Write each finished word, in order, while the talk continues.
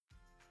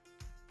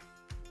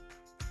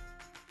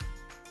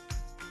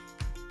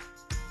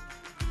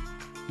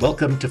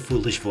Welcome to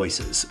Foolish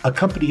Voices, a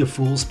Company of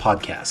Fools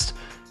podcast.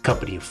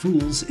 Company of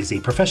Fools is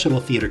a professional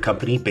theater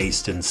company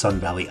based in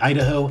Sun Valley,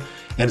 Idaho,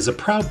 and is a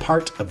proud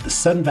part of the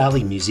Sun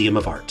Valley Museum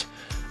of Art.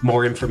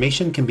 More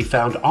information can be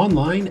found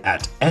online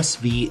at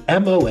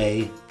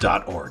svmoa.org.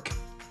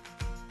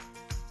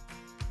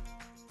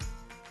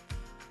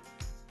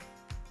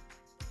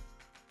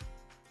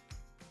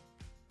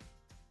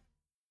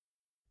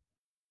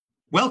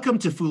 Welcome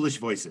to Foolish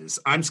Voices.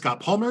 I'm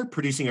Scott Palmer,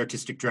 producing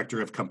artistic director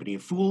of Company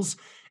of Fools,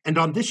 and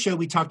on this show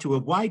we talk to a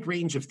wide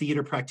range of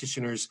theater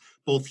practitioners,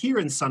 both here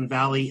in Sun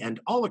Valley and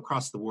all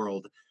across the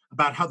world,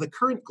 about how the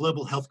current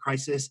global health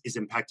crisis is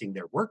impacting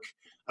their work,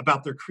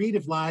 about their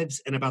creative lives,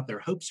 and about their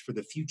hopes for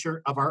the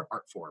future of our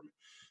art form.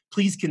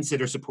 Please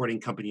consider supporting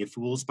Company of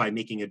Fools by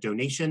making a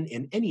donation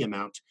in any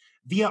amount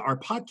via our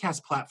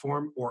podcast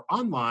platform or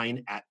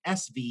online at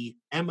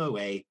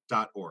svmoa.org.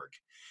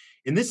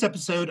 In this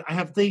episode, I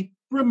have the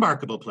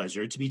remarkable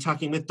pleasure to be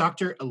talking with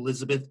Dr.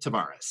 Elizabeth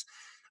Tavares.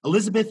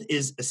 Elizabeth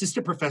is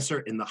assistant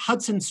professor in the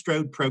Hudson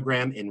Strode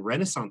program in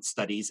Renaissance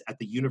Studies at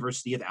the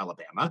University of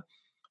Alabama.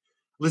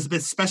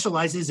 Elizabeth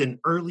specializes in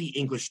early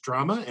English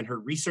drama, and her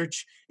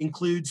research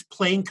includes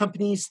playing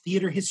companies,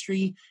 theater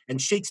history,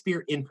 and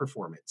Shakespeare in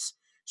performance.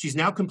 She's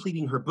now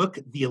completing her book,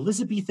 The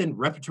Elizabethan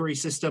Repertory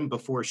System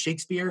Before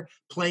Shakespeare,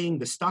 Playing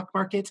the Stock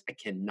Market. I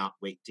cannot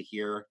wait to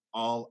hear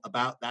all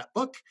about that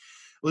book.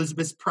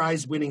 Elizabeth's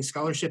prize-winning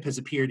scholarship has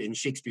appeared in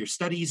Shakespeare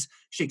Studies,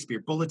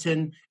 Shakespeare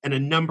Bulletin, and a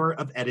number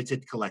of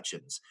edited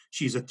collections.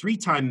 She's a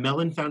 3-time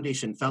Mellon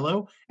Foundation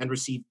Fellow and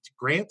received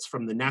grants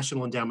from the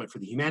National Endowment for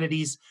the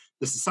Humanities,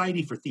 the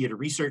Society for Theater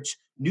Research,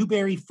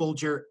 Newberry,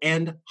 Folger,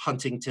 and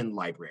Huntington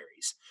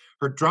Libraries.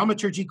 Her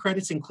dramaturgy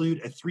credits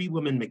include a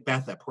 3-woman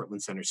Macbeth at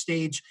Portland Center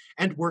Stage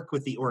and work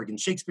with the Oregon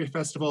Shakespeare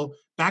Festival,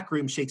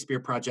 Backroom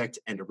Shakespeare Project,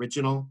 and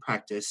Original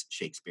Practice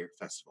Shakespeare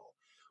Festival.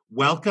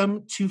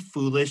 Welcome to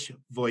Foolish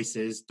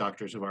Voices,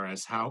 Dr.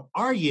 Tavares. How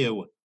are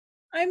you?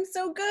 I'm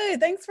so good.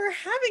 Thanks for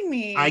having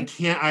me.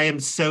 I am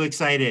so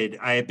excited.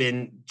 I have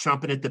been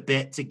chomping at the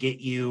bit to get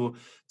you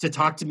to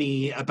talk to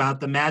me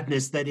about the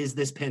madness that is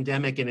this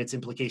pandemic and its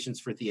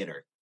implications for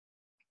theater.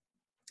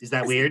 Is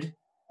that weird?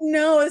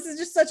 No, this is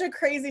just such a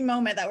crazy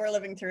moment that we're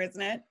living through,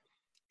 isn't it?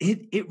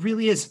 It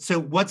really is. So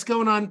what's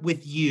going on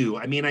with you?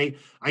 I mean, I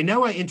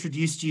know I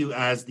introduced you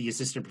as the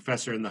assistant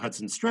professor in the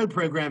Hudson Strode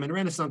program in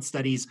Renaissance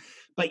Studies,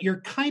 but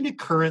you're kind of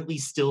currently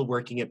still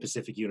working at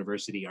Pacific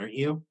University, aren't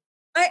you?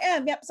 I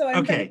am, yep. So I'm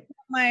okay.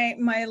 my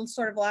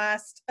sort of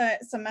last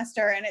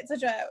semester, and it's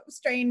such a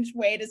strange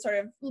way to sort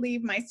of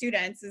leave my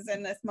students is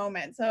in this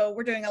moment. So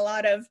we're doing a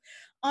lot of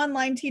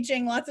online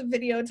teaching, lots of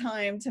video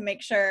time to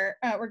make sure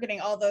we're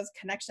getting all those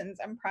connections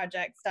and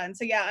projects done.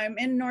 So yeah, I'm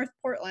in North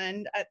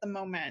Portland at the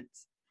moment.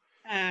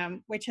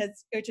 Which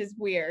is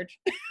weird.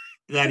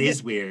 That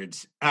is weird.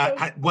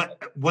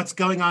 What's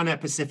going on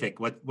at Pacific?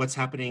 What's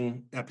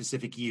happening at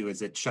Pacific U?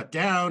 Is it shut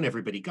down?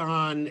 Everybody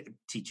gone?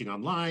 Teaching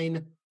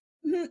online?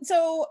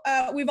 So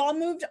we've all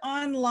moved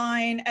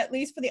online, at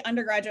least for the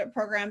undergraduate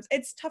programs.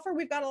 It's tougher.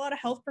 We've got a lot of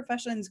health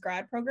professions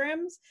grad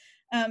programs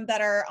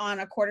that are on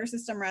a quarter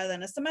system rather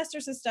than a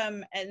semester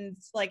system. And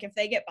like if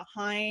they get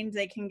behind,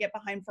 they can get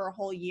behind for a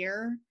whole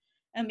year.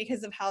 And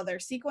because of how they're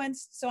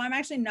sequenced. So I'm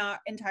actually not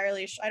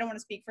entirely I don't want to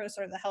speak for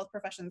sort of the health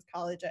professions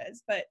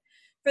colleges, but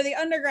for the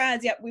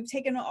undergrads, yep, we've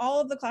taken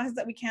all of the classes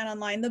that we can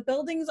online. The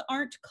buildings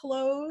aren't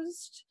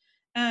closed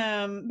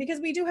because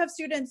we do have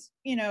students,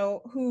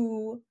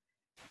 who,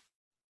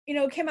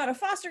 came out of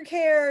foster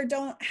care,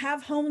 don't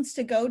have homes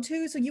to go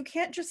to. So you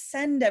can't just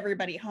send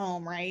everybody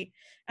home, right?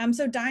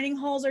 So dining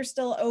halls are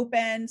still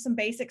open. Some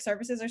basic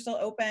services are still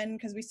open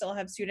because we still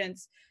have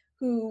students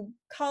who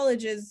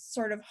college is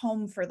sort of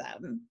home for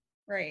them.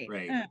 Right.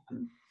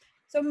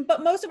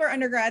 But most of our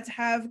undergrads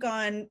have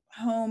gone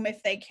home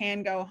if they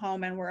can go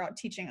home, and we're out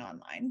teaching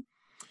online.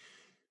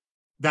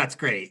 That's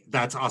great.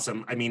 That's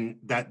awesome. I mean,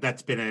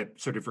 that's been a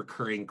sort of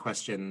recurring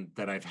question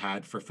that I've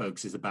had for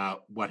folks is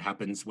about what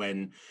happens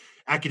when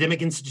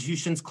academic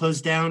institutions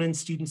close down and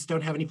students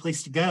don't have any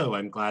place to go.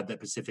 I'm glad that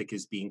Pacific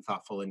is being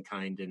thoughtful and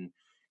kind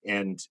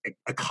and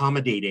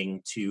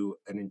accommodating to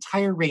an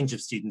entire range of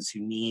students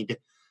who need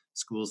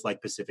schools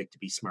like Pacific to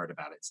be smart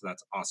about it. So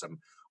that's awesome.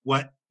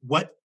 What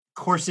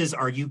courses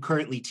are you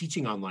currently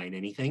teaching online?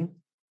 Anything?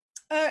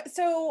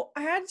 So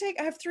I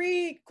have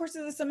 3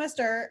 courses a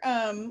semester,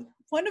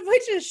 one of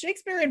which is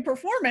Shakespeare in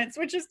performance,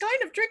 which is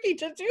kind of tricky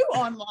to do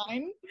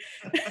online.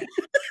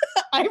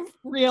 I've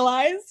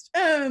realized.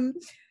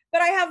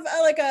 But I have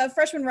like a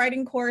freshman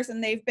writing course,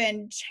 and they've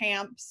been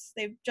champs.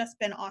 They've just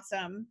been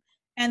awesome.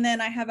 And then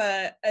I have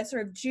a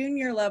sort of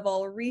junior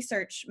level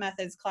research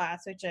methods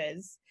class, which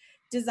is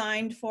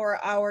designed for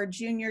our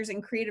juniors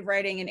in creative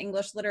writing and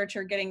English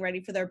literature getting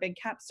ready for their big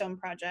capstone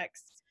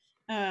projects.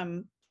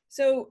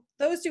 So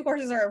those 2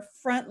 courses are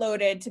front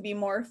loaded to be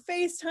more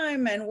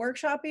FaceTime and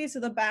workshop-y. So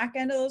the back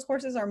end of those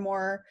courses are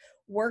more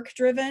work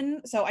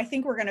driven. So I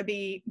think we're going to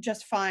be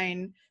just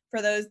fine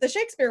for those. The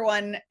Shakespeare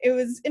one, it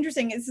was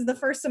interesting. This is the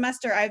first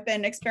semester I've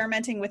been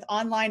experimenting with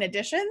online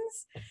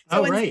editions.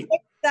 So right.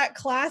 that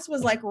class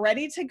was like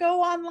ready to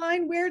go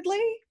online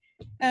weirdly.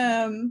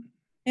 in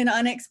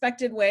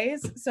unexpected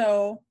ways.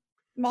 So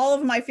all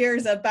of my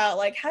fears about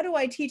like, how do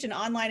I teach an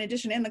online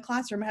edition in the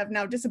classroom have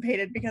now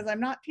dissipated because I'm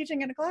not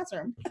teaching in a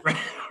classroom.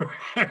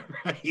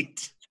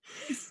 Right.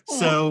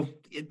 So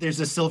there's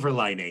a silver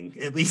lining,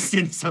 at least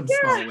in some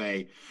small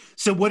way.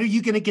 So what are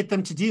you going to get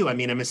them to do? I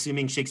mean, I'm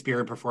assuming Shakespeare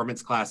in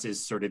performance class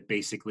is sort of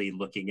basically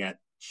looking at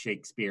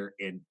Shakespeare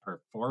in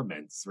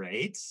performance,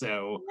 right?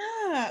 So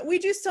yeah, we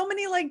do so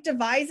many like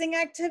devising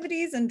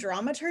activities and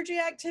dramaturgy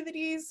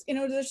activities. You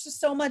know, there's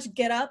just so much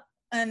get up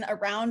and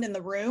around in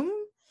the room,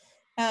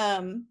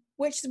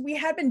 which we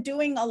had been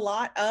doing a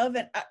lot of.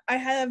 And I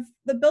have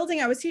the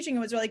building I was teaching, it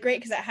was really great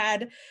because it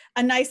had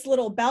a nice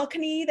little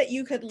balcony that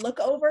you could look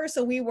over.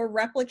 So we were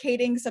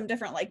replicating some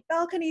different like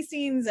balcony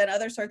scenes and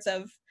other sorts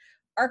of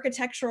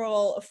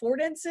architectural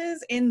affordances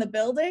in the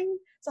building.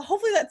 So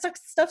hopefully that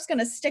stuff's going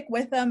to stick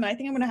with them. And I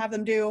think I'm going to have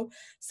them do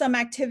some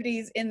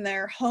activities in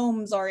their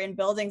homes or in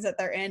buildings that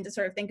they're in to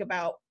sort of think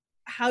about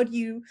how do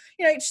you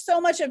know,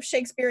 so much of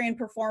Shakespearean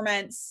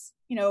performance,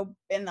 you know,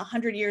 in the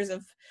 100 years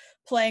of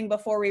playing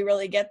before we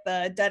really get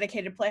the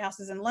dedicated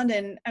playhouses in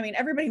London, I mean,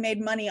 everybody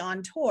made money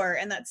on tour,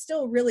 and that's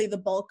still really the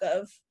bulk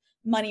of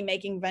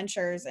money-making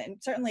ventures. And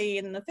certainly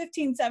in the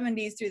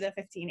 1570s through the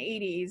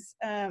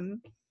 1580s,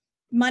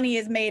 money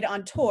is made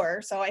on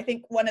tour. So I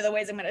think one of the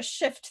ways I'm going to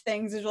shift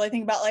things is really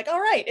think about like,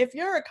 all right, if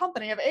you're a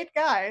company of 8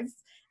 guys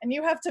and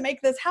you have to make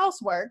this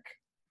house work,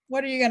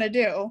 what are you going to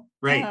do?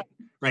 Right.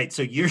 Right.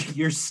 So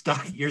you're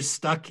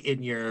stuck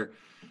in your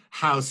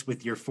house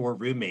with your 4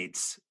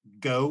 roommates.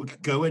 Go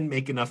and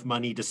make enough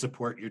money to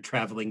support your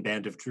traveling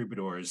band of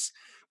troubadours.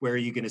 Where are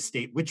you going to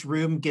stay? Which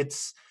room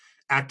gets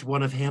Act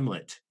 1 of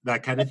Hamlet?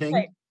 That kind of thing.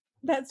 Right.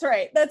 That's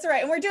right.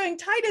 And we're doing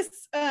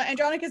Titus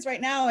Andronicus right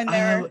now, and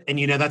and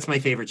you know that's my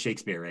favorite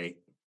Shakespeare, right?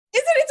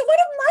 Is it? It's one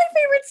of my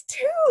favorites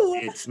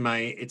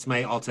too. It's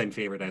my all-time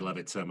favorite. I love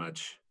it so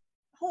much.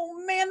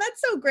 Oh man,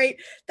 that's so great.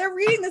 They're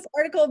reading this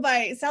article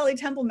by Sally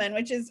Templeman,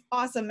 which is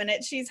awesome,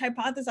 and she's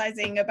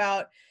hypothesizing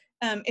about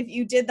if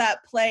you did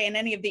that play in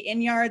any of the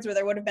inn yards where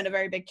there would have been a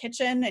very big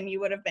kitchen and you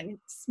would have been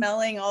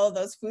smelling all of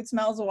those food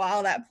smells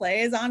while that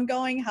play is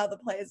ongoing, how the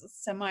play is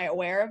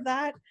semi-aware of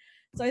that.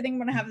 So I think I'm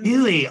going to have them.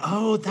 Really?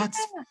 Oh, that's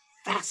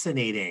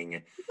fascinating.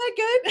 Is that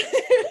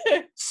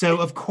good? So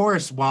of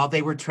course, while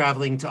they were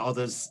traveling to all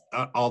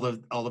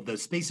of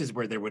those spaces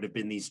where there would have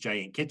been these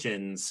giant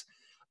kitchens,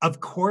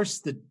 of course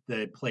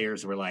the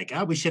players were like,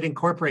 "Oh, we should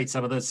incorporate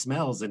some of those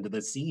smells into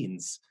the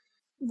scenes."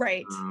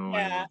 Right. Oh,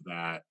 yeah. I love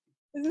that.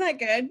 Isn't that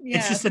good? Yeah.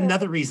 It's just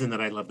another reason that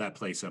I love that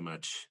play so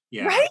much.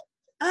 Yeah. Right?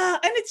 And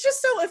it's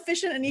just so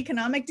efficient and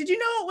economic. Did you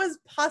know it was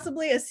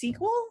possibly a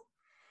sequel?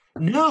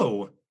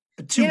 No.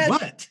 To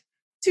what?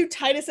 To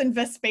Titus and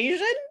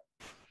Vespasian?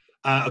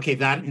 Okay,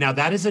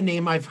 that is a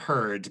name I've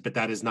heard, but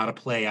that is not a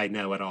play I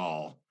know at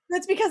all.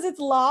 That's because it's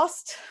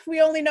lost.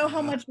 We only know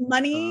how much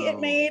money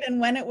it made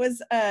and when it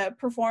was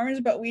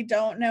performed, but we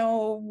don't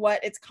know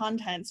what its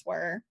contents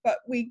were. But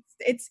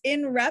it's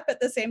in rep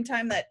at the same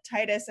time that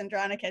Titus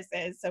Andronicus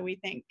is, so we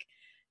think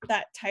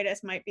that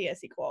Titus might be a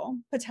sequel,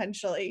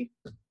 potentially.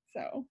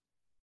 So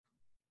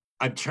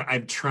I'm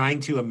trying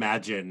to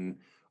imagine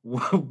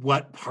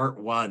what part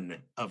 1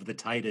 of the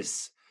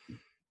Titus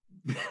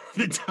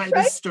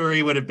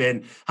story would have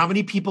been. How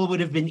many people would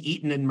have been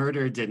eaten and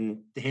murdered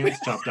and hands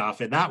chopped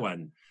off in that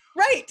one?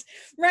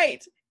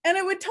 Right. And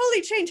it would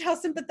totally change how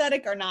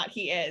sympathetic or not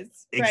he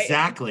is. Right?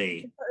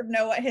 Exactly. Sort of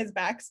know what his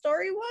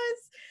backstory was.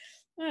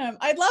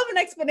 I'd love an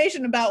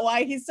explanation about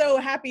why he's so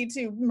happy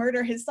to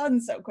murder his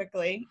son so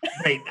quickly.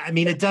 Right. I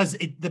mean,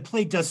 the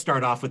play does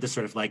start off with this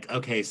sort of like,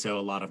 okay, so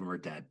a lot of them are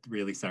dead.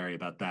 Really sorry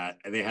about that.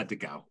 And they had to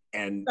go.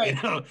 And, right.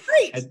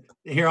 And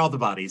here are all the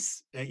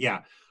bodies.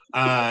 Yeah.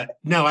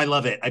 No, I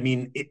love it. I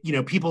mean,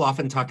 people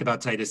often talk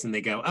about Titus and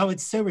they go, oh,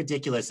 it's so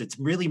ridiculous. It's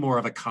really more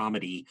of a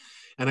comedy.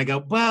 And I go,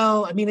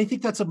 well, I mean, I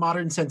think that's a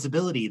modern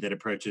sensibility that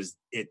approaches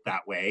it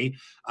that way.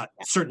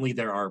 Certainly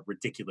there are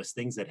ridiculous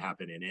things that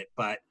happen in it,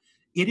 but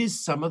it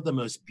is some of the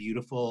most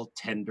beautiful,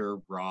 tender,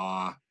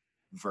 raw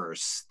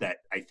verse that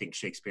I think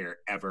Shakespeare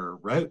ever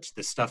wrote.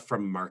 The stuff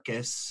from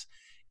Marcus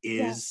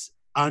is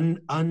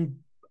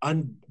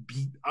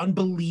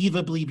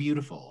unbelievably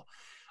beautiful.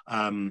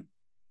 And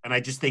I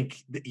just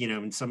think that,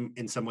 in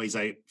some ways,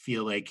 I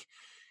feel like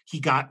he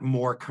got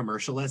more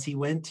commercial as he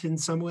went in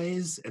some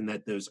ways, and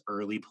that those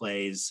early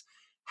plays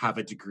have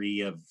a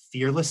degree of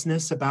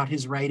fearlessness about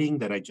his writing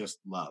that I just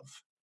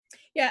love.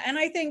 Yeah, and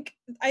I think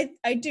I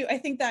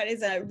think that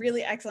is a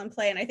really excellent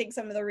play, and I think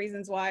some of the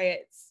reasons why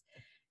it's,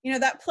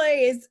 that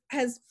play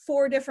has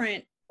 4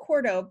 different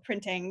quarto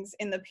printings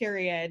in the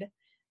period,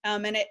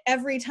 and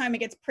every time it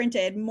gets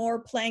printed, more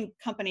playing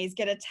companies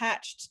get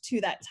attached to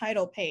that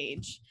title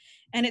page.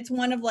 And it's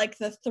one of like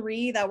the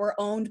 3 that were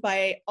owned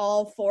by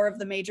all 4 of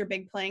the major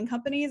big playing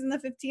companies in the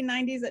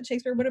 1590s that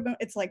Shakespeare would have been.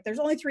 It's like there's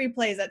only 3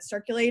 plays that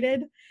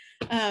circulated.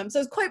 So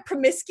it's quite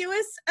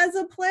promiscuous as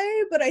a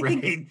play, but I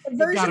think the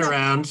version got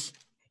around.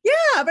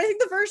 Yeah, but I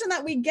think the version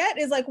that we get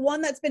is like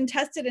one that's been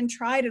tested and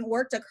tried and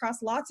worked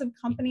across lots of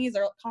companies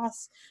or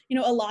across,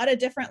 a lot of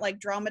different like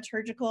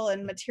dramaturgical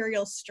and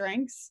material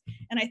strengths.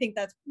 And I think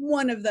that's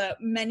one of the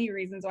many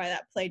reasons why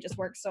that play just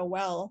works so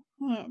well.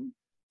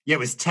 Yeah, it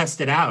was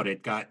tested out.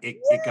 It got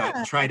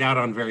Yeah, tried out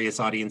on various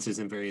audiences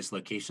in various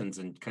locations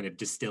and kind of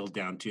distilled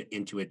down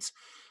into its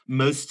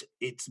most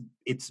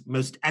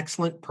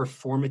excellent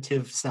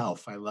performative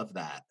self. I love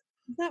that.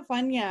 isn't that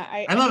fun? Yeah,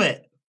 I love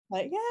it.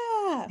 like,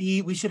 yeah.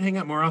 We should hang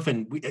out more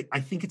often. I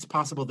think it's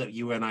possible that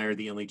you and I are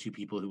the only two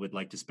people who would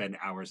like to spend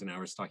hours and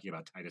hours talking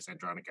about Titus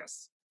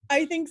Andronicus.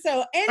 I think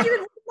so. And you're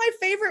one of my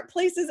favorite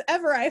places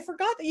ever. I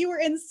forgot that you were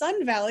in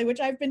Sun Valley, which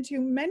I've been to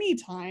many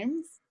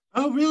times.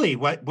 Oh, really?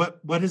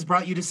 What has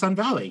brought you to Sun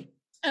Valley?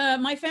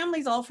 My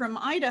family's all from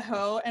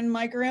Idaho, and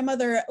my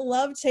grandmother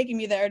loved taking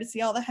me there to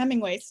see all the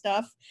Hemingway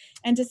stuff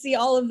and to see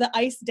all of the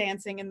ice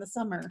dancing in the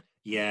summer.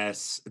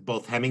 Yes,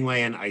 both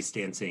Hemingway and ice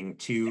dancing,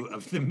 two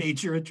of the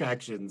major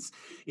attractions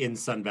in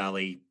Sun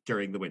Valley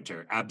during the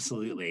winter.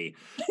 Absolutely.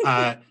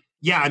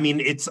 Yeah, I mean,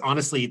 it's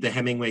honestly, the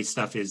Hemingway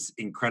stuff is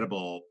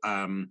incredible.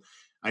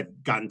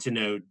 I've gotten to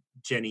know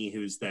Jenny,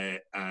 who's the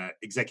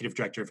executive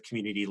director of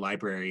Community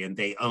Library, and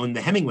they own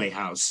the Hemingway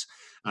House.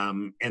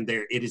 And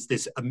it is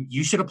this,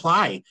 you should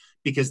apply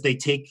because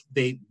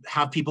they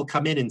have people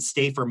come in and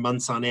stay for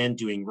months on end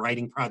doing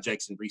writing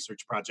projects and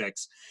research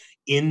projects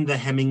in the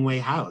Hemingway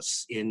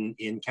House in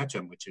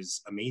Ketchum, which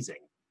is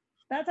amazing.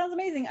 That sounds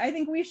amazing. I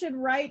think we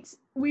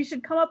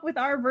should come up with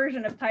our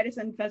version of Titus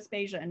and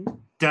Vespasian.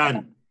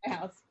 Done.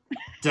 House.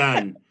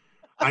 Done.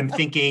 I'm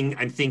thinking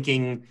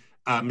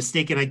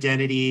mistaken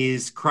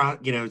identities,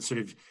 sort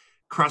of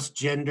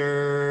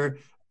cross-gender,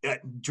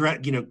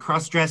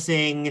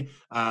 cross-dressing,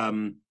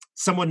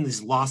 someone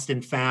is lost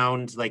and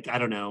found. Like, I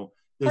don't know.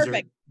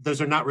 Those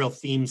are not real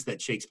themes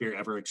that Shakespeare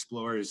ever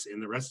explores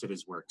in the rest of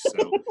his work.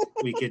 So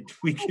we could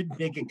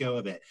make a go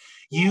of it.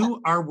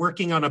 You are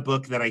working on a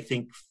book that I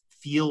think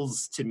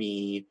feels to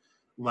me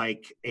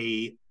like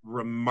a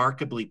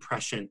remarkably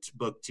prescient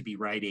book to be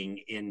writing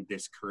in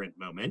this current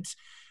moment,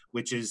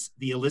 which is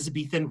the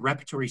Elizabethan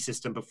repertory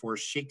system before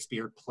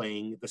Shakespeare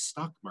playing the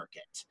stock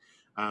market.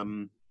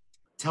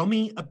 Tell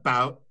me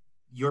about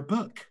your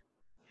book.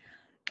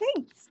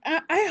 Thanks.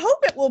 I hope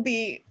it will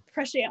be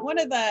prescient. One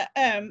of the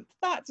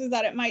thoughts is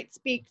that it might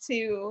speak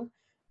to,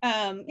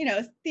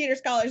 theater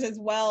scholars as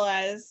well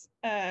as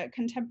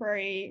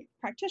contemporary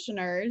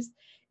practitioners.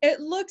 It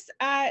looks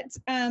at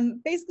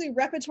basically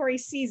repertory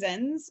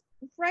seasons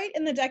right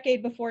in the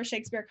decade before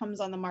Shakespeare comes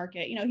on the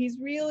market. He's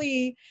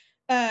really,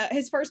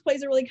 his first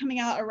plays are really coming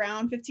out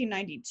around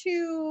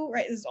 1592,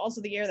 right? This is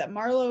also the year that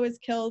Marlowe is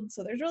killed.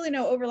 So there's really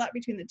no overlap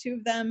between the two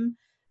of them.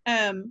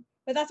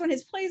 But that's when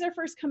his plays are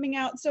first coming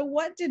out. So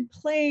what did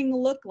playing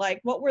look like?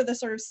 What were the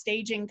sort of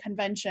staging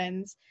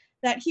conventions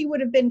that he would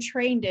have been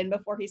trained in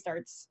before he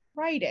starts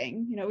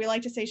writing? We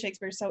like to say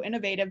Shakespeare's so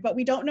innovative, but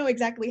we don't know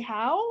exactly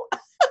how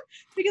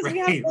because we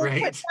have to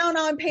put down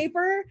on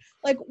paper,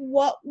 like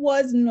what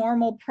was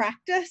normal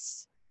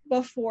practice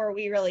before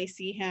we really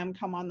see him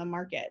come on the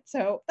market.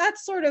 So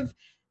that's sort of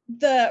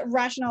the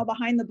rationale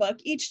behind the book.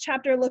 Each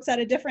chapter looks at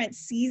a different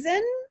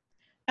season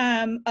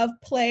of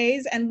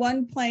plays and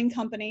one playing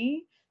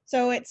company.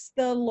 So it's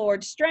the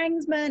Lord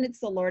Strang's Men, it's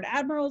the Lord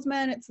Admiral's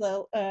Men, it's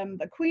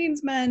the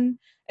Queen's Men.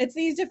 It's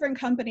these different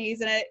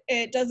companies, and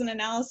it does an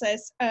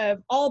analysis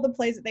of all the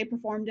plays that they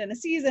performed in a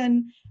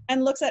season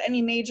and looks at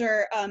any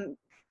major,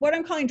 what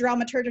I'm calling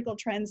dramaturgical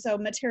trends, so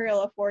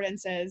material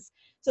affordances.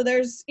 So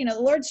there's, the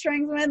Lord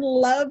Strang's Men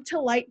loved to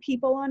light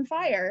people on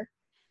fire.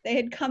 They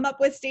had come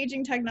up with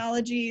staging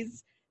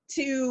technologies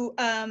to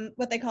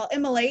what they call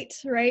immolate,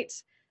 right?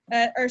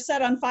 Or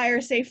set on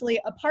fire safely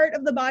a part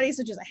of the body,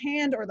 such as a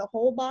hand or the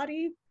whole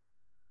body.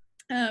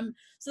 So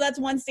that's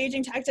one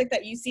staging tactic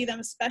that you see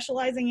them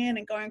specializing in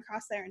and going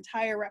across their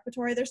entire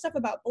repertory. There's stuff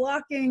about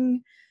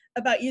blocking,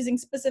 about using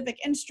specific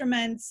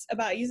instruments,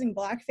 about using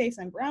blackface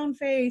and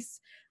brownface,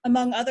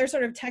 among other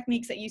sort of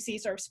techniques that you see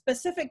sort of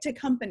specific to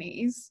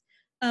companies.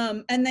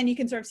 And then you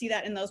can sort of see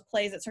that in those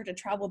plays that start to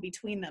travel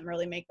between them,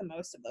 really make the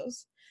most of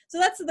those. So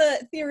that's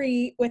the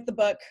theory with the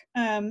book.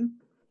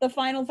 The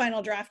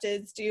final draft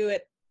is due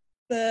at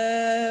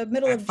the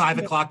middle of 5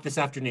 o'clock this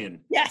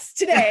afternoon. Yes,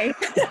 today.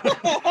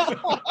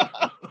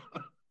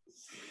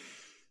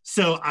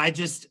 So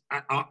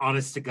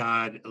honest to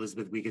God,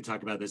 Elizabeth, we could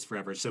talk about this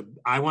forever. So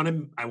I want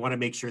to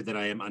make sure that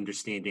I am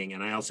understanding,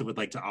 and I also would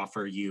like to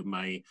offer you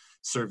my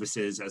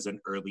services as an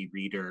early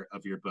reader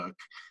of your book.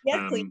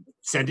 Yes, please.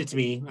 Send it to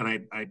me, and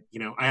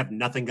I have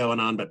nothing going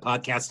on but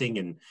podcasting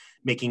and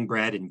making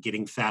bread and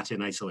getting fat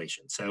in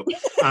isolation. So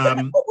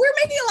we're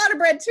making a lot of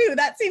bread too.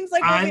 That seems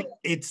like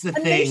it's the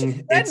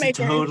thing. It's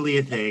totally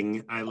a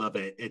thing. I love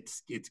it.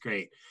 It's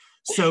great.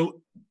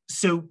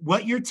 So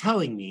what you're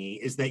telling me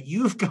is that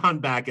you've gone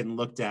back and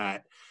looked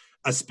at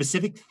a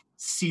specific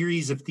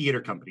series of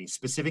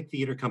specific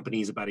theater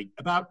companies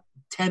about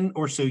 10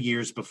 or so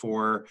years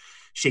before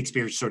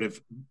Shakespeare sort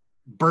of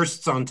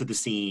bursts onto the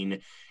scene,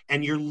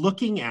 and you're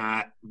looking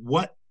at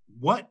what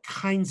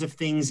kinds of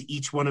things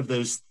each one of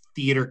those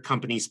theater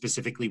companies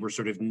specifically were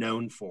sort of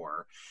known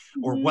for,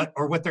 or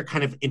Mhm. what their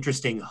kind of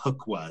interesting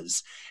hook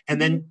was, and Mhm.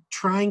 then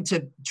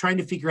trying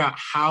to figure out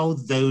how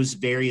those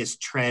various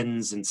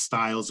trends and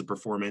styles of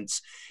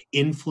performance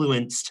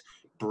influenced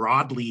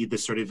broadly the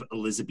sort of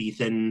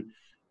Elizabethan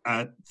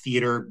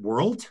theater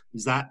world.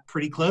 Is that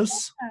pretty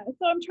close?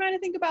 So I'm trying to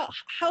think about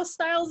how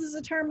styles is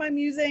a term I'm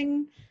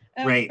using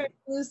Right. very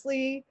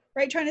loosely,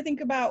 right? Trying to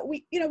think about,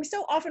 we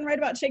so often write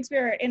about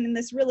Shakespeare in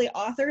this really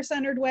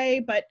author-centered way,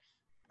 but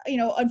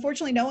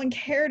unfortunately no one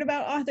cared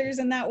about authors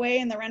in that way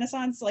in the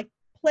Renaissance. Like,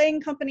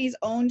 playing companies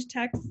owned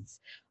texts,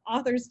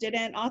 authors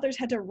didn't. Authors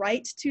had to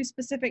write to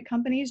specific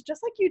companies,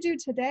 just like you do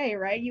today,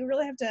 right? You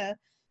really have to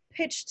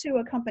pitch to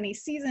a company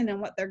season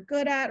and what they're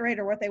good at, right?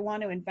 Or what they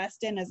want to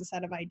invest in as a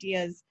set of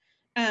ideas.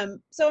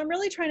 So I'm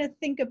really trying to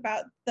think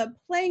about the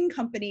playing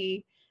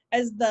company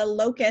as the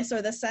locus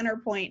or the center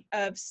point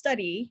of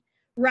study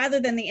rather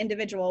than the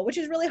individual, which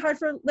is really hard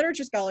for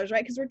literature scholars,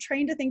 right? Because we're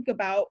trained to think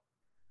about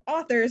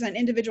authors and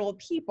individual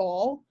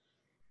people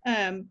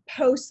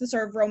post the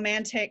sort of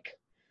romantic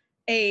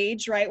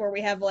age, right, where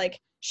we have like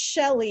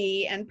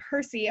Shelley and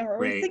Percy, and we're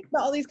Right. thinking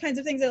about all these kinds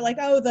of things that are like,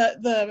 oh,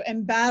 the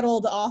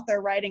embattled author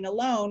writing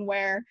alone.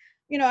 Where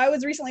I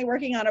was recently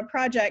working on a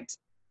project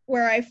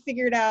where I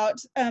figured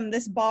out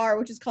this bar,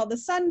 which is called the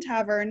Sun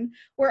Tavern,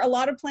 where a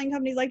lot of playing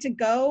companies like to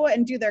go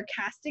and do their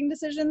casting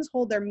decisions,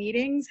 hold their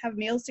meetings, have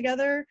meals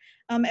together,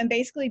 and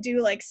basically do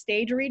like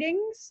stage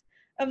readings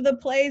of the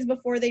plays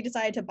before they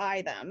decide to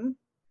buy them.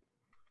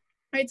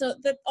 Right, so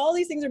that all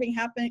these things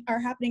are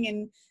happening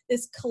in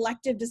this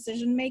collective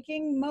decision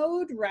making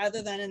mode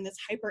rather than in this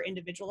hyper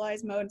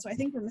individualized mode. And so I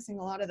think we're missing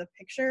a lot of the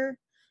picture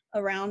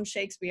around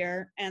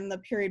Shakespeare and the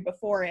period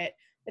before it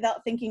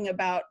without thinking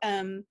about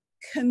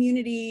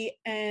community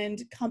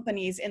and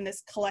companies in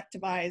this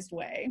collectivized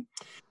way.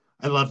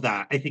 I love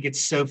that. I think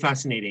it's so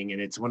fascinating,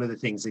 and it's one of the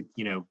things that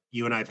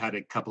you and I've had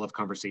a couple of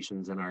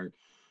conversations in our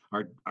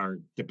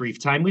the brief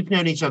time we've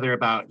known each other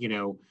about.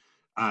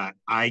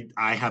 I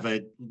have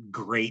a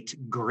great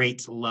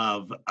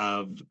love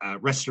of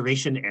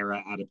Restoration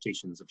era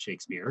adaptations of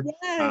Shakespeare,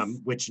 Yes,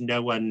 which I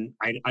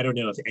don't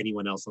know if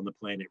anyone else on the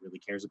planet really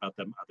cares about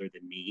them other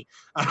than me.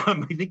 I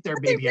think there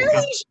but may they be a really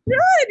couple.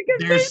 should, because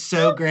They're they're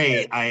so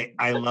great.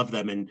 I love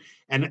them. And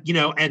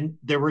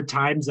there were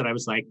times that I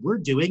was like, we're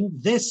doing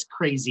this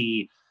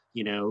crazy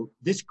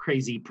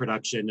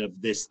production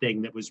of this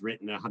thing that was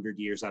written 100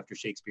 years after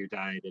Shakespeare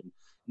died, and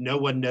no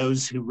one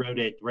knows who wrote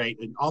it, right?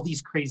 And all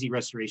these crazy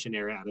Restoration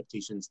era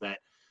adaptations that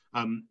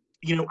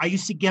I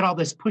used to get all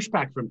this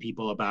pushback from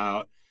people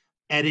about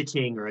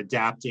editing or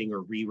adapting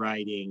or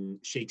rewriting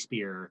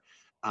Shakespeare,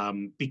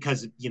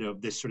 because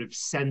this sort of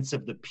sense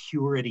of the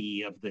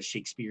purity of the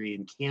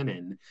Shakespearean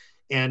canon.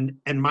 And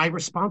my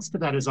response to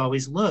that is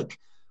always, look,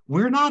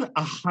 we're not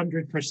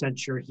 100%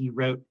 sure he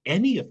wrote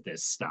any of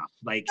this stuff.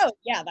 Like, oh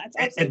yeah, that's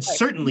and absolutely right.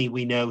 certainly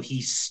we know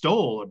he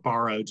stole or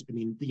borrowed. I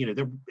mean,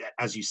 there,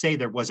 as you say,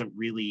 there wasn't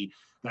really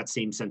that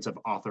same sense of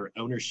author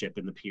ownership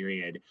in the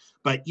period,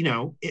 but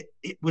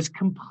it was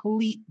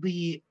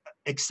completely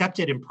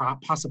accepted and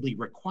possibly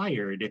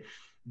required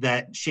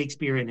that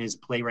Shakespeare and his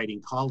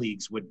playwriting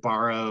colleagues would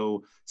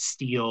borrow,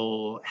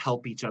 steal,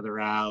 help each other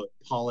out,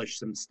 polish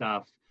some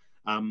stuff.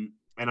 And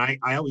I've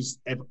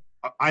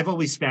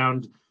always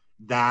found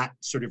that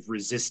sort of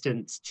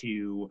resistance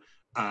to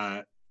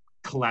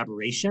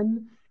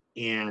collaboration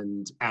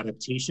and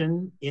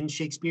adaptation in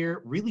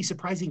Shakespeare really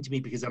surprising to me,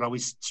 because it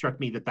always struck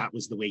me that that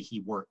was the way he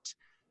worked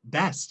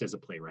best as a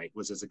playwright,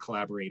 was as a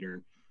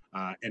collaborator,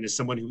 and as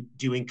someone who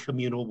doing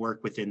communal work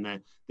within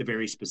the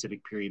very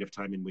specific period of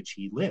time in which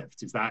he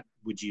lived.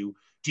 Do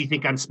you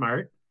think I'm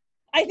smart?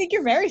 I think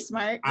you're very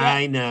smart. Yeah.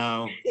 I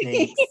know.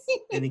 Thanks.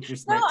 I think you're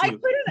No, smart I too.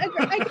 couldn't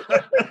agree. I get your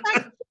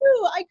perspective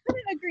too. I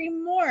couldn't agree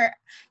more.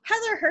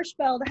 Heather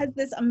Hirschfeld has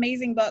this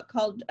amazing book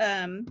called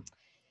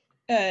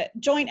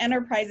Joint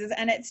Enterprises,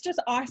 and it's just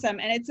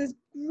awesome. And it's this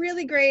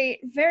really great,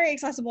 very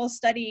accessible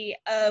study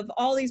of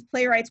all these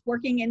playwrights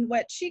working in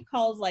what she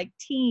calls like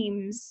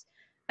teams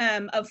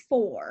of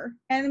four.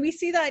 And we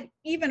see that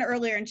even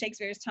earlier in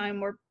Shakespeare's time,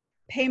 where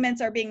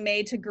payments are being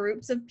made to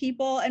groups of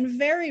people, and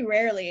very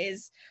rarely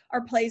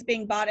are plays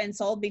being bought and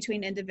sold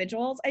between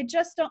individuals. I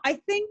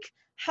think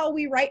how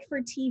we write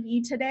for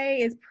TV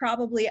today is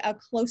probably a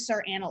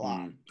closer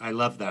analog. I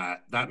love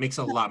that. That makes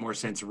a lot more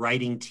sense.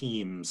 Writing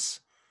teams.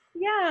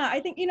 Yeah,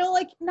 I think,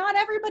 like, not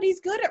everybody's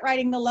good at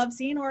writing the love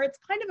scene, or it's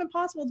kind of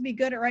impossible to be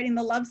good at writing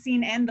the love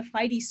scene and the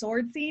fighty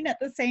sword scene at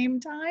the same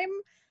time.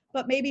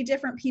 But maybe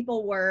different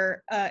people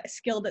were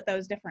skilled at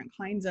those different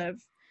kinds of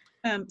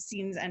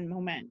scenes and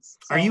moments.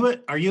 Are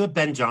So you a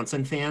Ben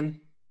Jonson fan?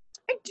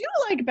 I do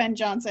like Ben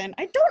Jonson.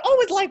 I don't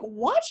always like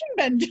watching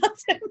Ben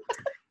Jonson.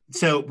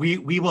 So we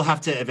will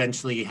have to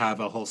eventually have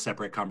a whole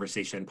separate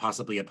conversation,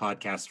 possibly a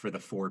podcast for the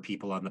 4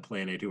 people on the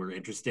planet who are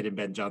interested in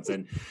Ben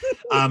Jonson.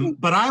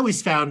 But I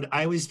always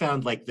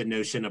found like the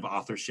notion of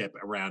authorship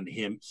around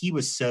him. He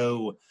was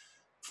so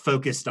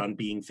focused on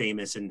being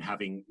famous and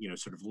having,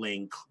 sort of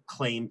laying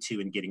claim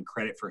to and getting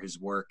credit for his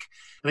work.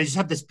 And I just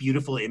have this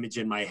beautiful image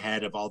in my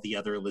head of all the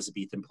other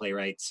Elizabethan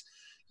playwrights,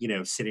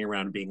 sitting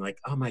around and being like,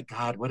 oh my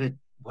God, what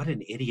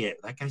an idiot.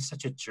 That guy's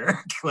such a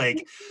jerk.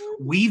 Like,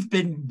 we've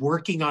been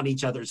working on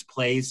each other's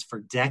plays for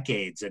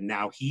decades, and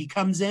now he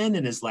comes in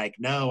and is like,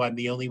 no, I'm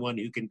the only one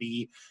who can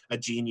be a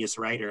genius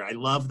writer. I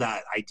love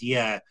that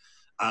idea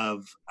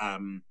of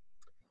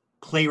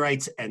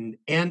playwrights and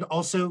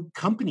also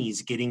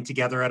companies getting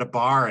together at a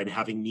bar and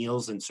having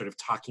meals and sort of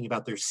talking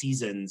about their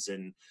seasons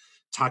and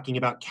talking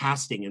about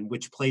casting and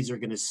which plays are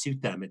going to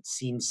suit them. It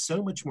seems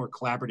so much more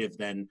collaborative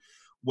than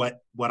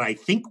what I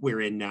think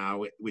we're in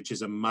now, which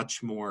is a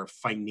much more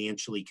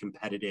financially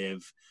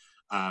competitive,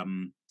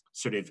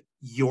 sort of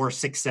your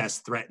success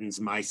threatens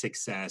my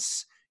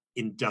success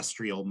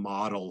industrial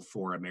model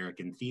for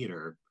American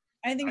theater.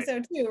 I think so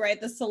too, right?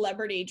 The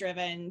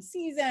celebrity-driven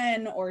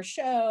season or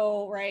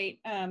show, right?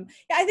 Yeah,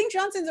 I think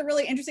Johnson's a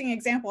really interesting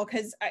example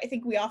because I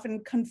think we often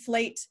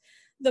conflate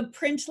the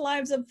print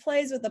lives of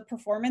plays with the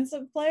performance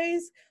of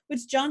plays,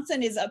 which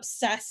Johnson is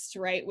obsessed,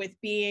 right, with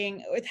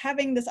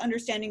having this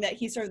understanding that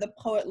he's sort of the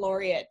poet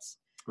laureate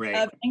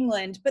of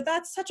England. But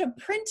that's such a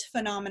print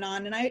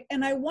phenomenon,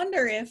 and I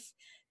wonder if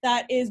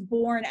that is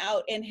borne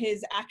out in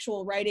his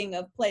actual writing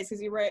of plays,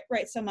 because he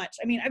writes so much.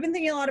 I mean, I've been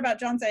thinking a lot about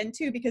Johnson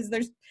too, because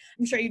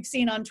I'm sure you've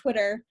seen on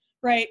Twitter,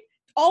 right,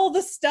 all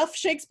the stuff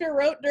Shakespeare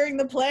wrote during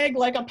the plague.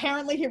 Like,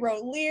 apparently he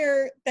wrote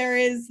Lear. There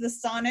is the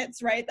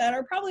sonnets, right, that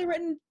are probably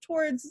written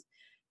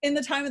in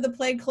the time of the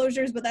plague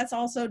closures, but that's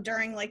also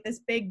during like this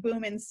big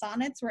boom in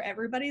sonnets where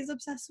everybody's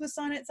obsessed with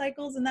sonnet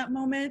cycles in that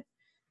moment.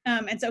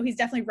 And so he's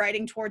definitely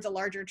writing towards a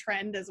larger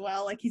trend as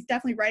well. Like, he's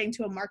definitely writing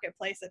to a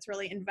marketplace that's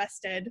really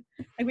invested.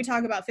 Like, we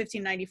talk about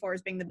 1594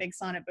 as being the big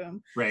sonnet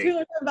boom. Right. So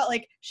people are talking about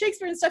like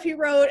Shakespeare and stuff he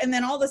wrote, and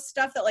then all the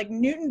stuff that like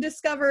Newton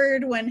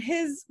discovered when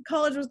his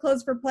college was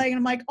closed for plague. And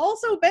I'm like,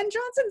 also Ben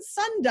Jonson's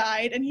son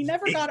died and he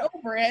never got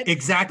over it.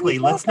 Exactly.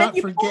 Let's not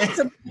forget.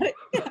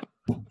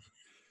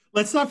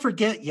 Let's not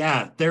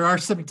forget, there are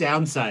some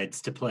downsides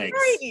to plagues,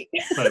 right,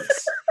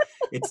 folks.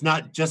 It's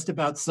not just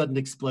about sudden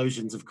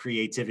explosions of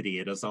creativity.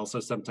 It is also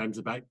sometimes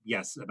about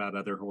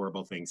other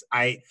horrible things.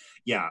 Oh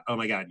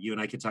my God, you and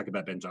I could talk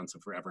about Ben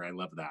Jonson forever. I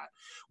love that.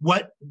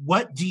 What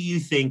do you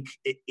think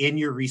in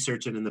your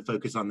research and in the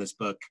focus on this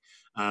book,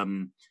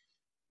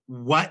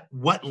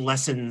 what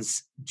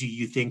lessons do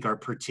you think are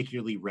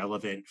particularly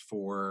relevant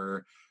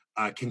for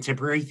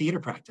contemporary theater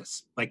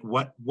practice? Like,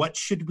 what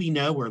should we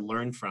know or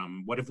learn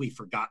from? What have we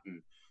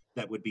forgotten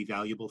that would be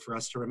valuable for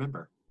us to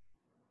remember?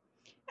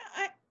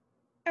 I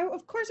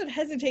of course would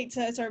hesitate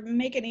to sort of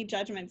make any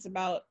judgments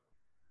about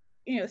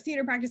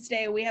theater practice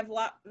today. We have a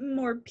lot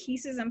more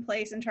pieces in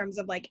place in terms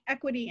of like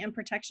equity and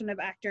protection of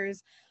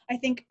actors. I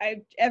think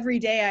every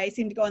day I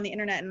seem to go on the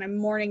internet and I'm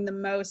mourning the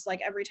most, like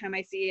every time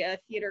I see a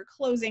theater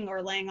closing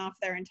or laying off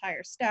their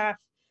entire staff,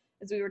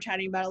 as we were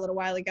chatting about a little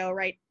while ago,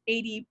 right?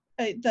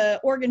 The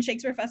Oregon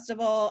Shakespeare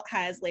Festival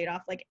has laid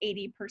off like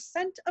 80%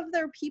 of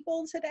their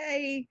people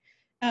today,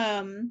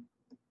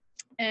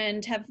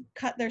 and have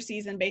cut their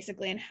season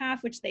basically in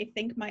half, which they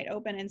think might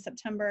open in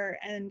September.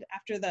 And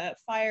after the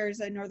fires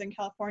in Northern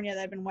California that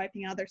have been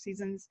wiping out their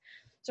seasons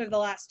sort of the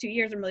last 2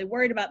 years, I'm really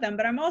worried about them.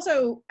 But I'm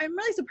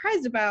really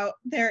surprised about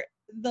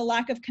the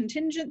lack of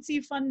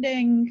contingency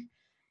funding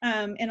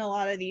in a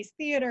lot of these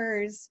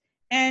theaters,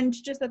 and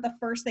just that the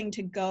first thing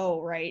to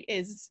go, right,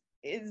 is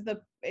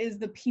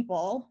the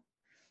people.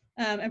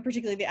 And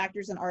particularly the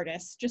actors and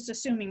artists, just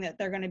assuming that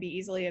they're going to be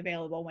easily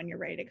available when you're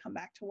ready to come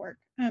back to work.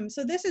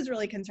 So this is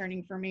really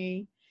concerning for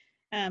me.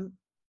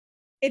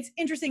 It's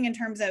interesting in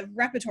terms of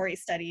repertory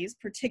studies,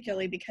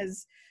 particularly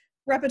because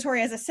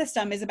repertory as a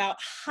system is about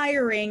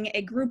hiring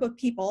a group of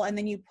people and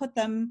then you put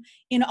them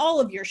in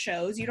all of your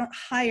shows. You don't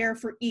hire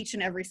for each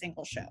and every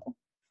single show,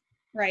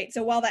 right?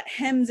 So while that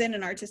hems in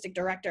an artistic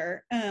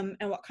director and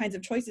what kinds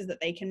of choices that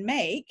they can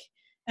make,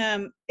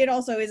 it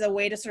also is a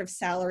way to sort of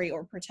salary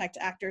or protect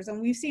actors.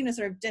 And we've seen a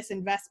sort of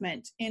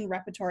disinvestment in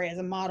repertory as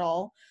a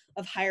model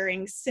of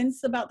hiring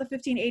since about the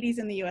 1580s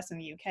in the US and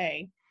the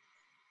UK.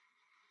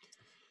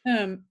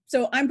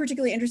 So I'm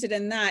particularly interested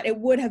in that. It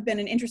would have been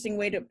an interesting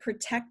way to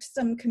protect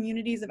some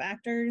communities of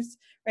actors,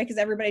 right? Because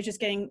everybody's just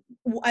getting,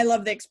 I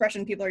love the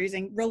expression people are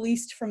using,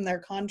 released from their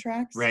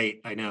contracts.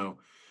 Right, I know.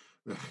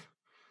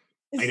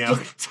 I know.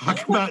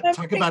 Talk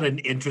about an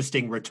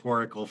interesting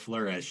rhetorical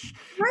flourish.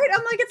 Right.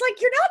 I'm like, it's like,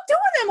 you're not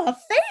doing them a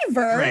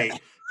favor.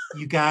 Right.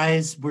 You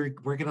guys, we're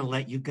gonna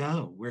let you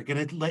go. We're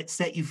gonna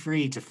set you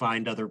free to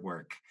find other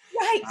work.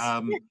 Right.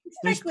 Exactly.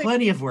 There's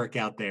plenty of work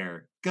out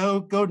there.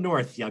 Go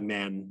north, young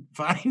man.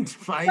 Find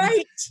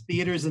right.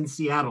 theaters in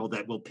Seattle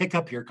that will pick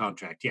up your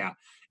contract. Yeah.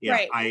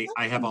 Right.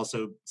 I have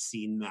also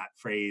seen that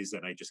phrase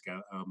and I just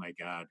go, oh my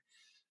God.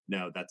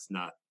 No,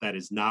 that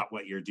is not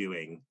what you're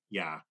doing.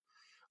 Yeah.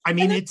 I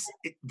mean,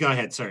 go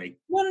ahead. Sorry.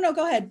 No,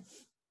 go ahead.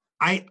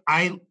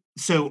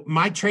 So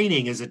my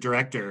training as a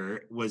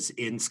director was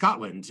in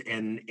Scotland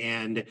and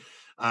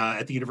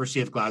at the University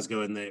of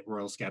Glasgow in the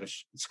Royal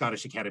Scottish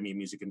Academy of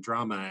Music and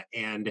Drama.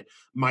 And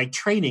my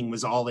training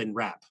was all in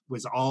rep,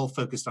 was all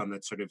focused on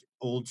that sort of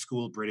old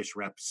school British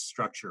rep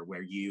structure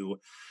where you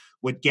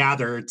would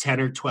gather 10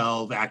 or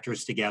 12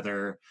 actors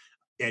together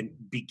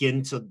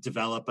begin to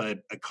develop a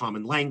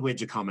common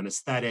language, a common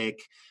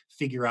aesthetic,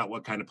 figure out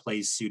what kind of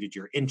plays suited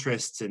your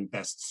interests and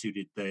best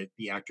suited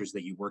the actors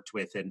that you worked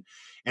with. And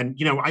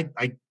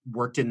I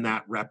worked in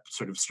that rep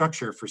sort of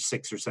structure for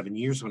 6 or 7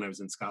 years when I was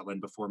in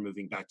Scotland before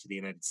moving back to the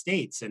United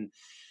States,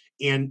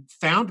 and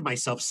found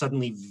myself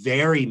suddenly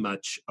very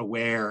much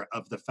aware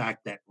of the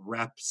fact that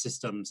rep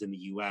systems in the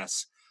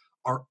US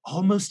are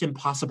almost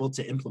impossible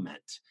to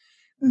implement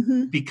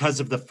Mm-hmm. because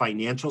of the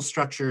financial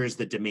structures,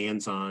 the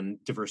demands on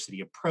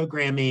diversity of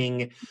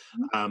programming.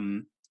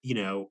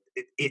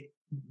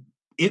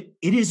 It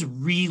is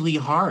really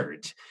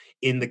hard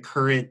in the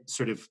current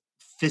sort of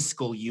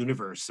fiscal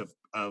universe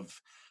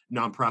of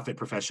nonprofit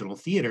professional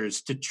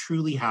theaters to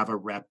truly have a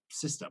rep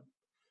system.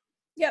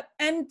 Yep,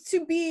 and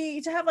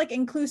to have like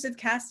inclusive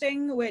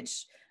casting,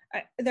 which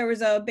there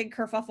was a big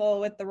kerfuffle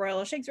with the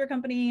Royal Shakespeare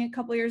Company a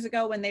couple years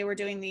ago when they were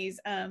doing these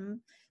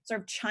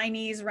sort of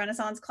Chinese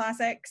Renaissance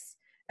classics,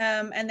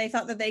 and they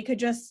thought that they could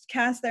just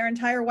cast their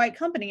entire white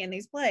company in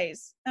these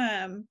plays,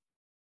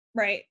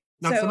 right?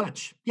 Not so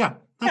much. Yeah,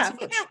 not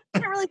so much.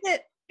 Can't really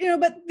fit.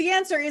 But the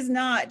answer is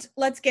not,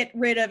 let's get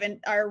rid of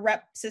our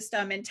rep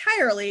system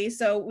entirely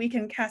so we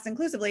can cast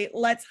inclusively.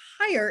 Let's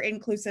hire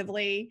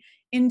inclusively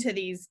into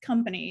these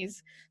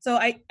companies. So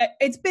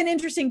it's been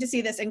interesting to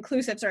see this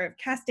inclusive sort of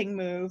casting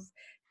move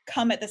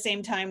come at the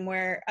same time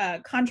where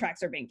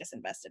contracts are being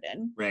disinvested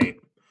in. Right.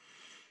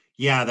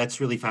 Yeah, that's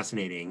really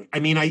fascinating.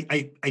 I mean,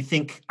 I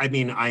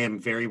am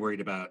very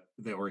worried about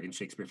the Oregon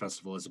Shakespeare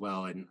Festival as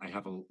well. And I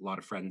have a lot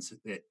of friends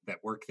that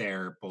work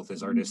there, both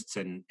as artists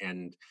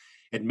and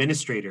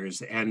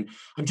administrators. And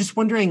I'm just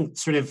wondering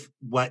sort of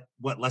what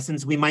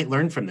lessons we might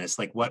learn from this.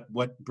 Like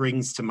what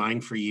brings to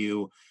mind for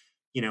you,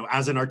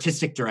 as an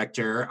artistic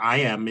director, I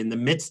am in the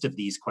midst of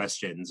these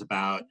questions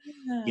about,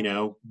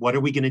 what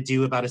are we going to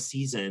do about a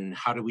season?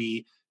 Do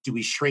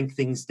we shrink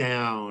things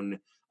down?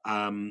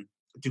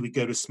 Do we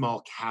go to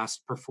small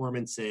cast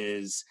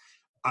performances?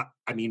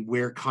 I mean,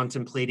 we're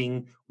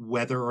contemplating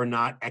whether or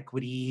not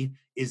equity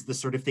is the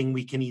sort of thing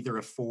we can either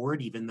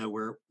afford, even though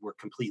we're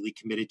completely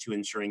committed to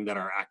ensuring that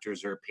our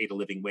actors are paid a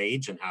living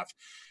wage and have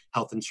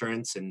health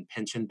insurance and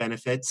pension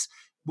benefits.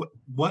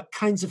 What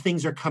kinds of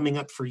things are coming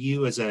up for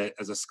you as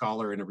a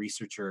scholar and a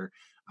researcher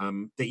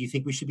that you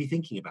think we should be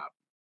thinking about?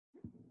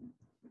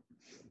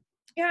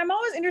 Yeah, I'm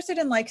always interested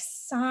in like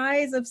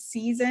size of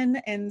season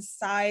and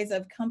size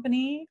of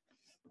company,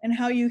 and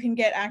how you can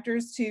get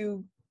actors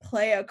to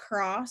play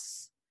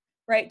across,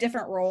 right,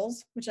 different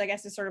roles, which I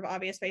guess is sort of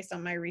obvious based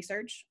on my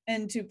research,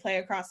 and to play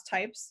across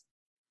types.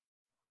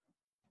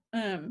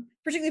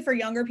 Particularly for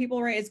younger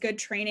people, right? It's good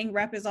training.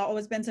 Rep has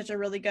always been such a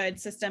really good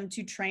system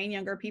to train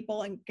younger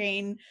people and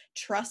gain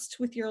trust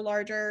with your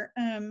larger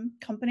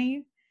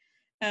company.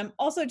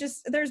 Also,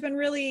 just there's been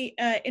really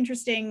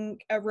interesting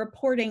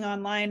reporting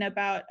online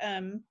about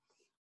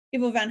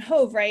Ivo van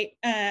Hove, right?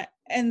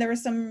 And there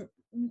was some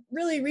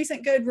really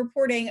recent good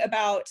reporting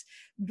about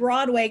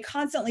Broadway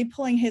constantly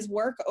pulling his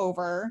work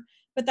over,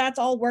 but that's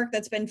all work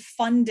that's been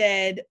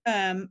funded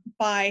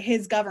by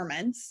his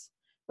governments,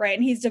 right?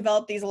 And he's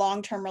developed these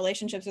long-term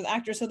relationships with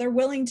actors, so they're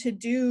willing to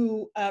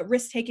do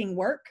risk-taking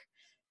work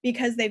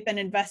because they've been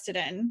invested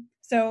in.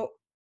 So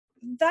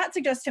that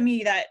suggests to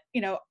me that,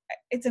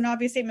 it's an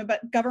obvious statement,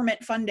 but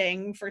government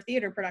funding for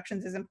theater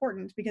productions is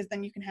important, because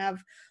then you can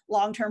have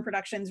long-term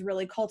productions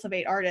really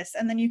cultivate artists,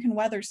 and then you can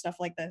weather stuff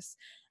like this.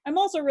 I'm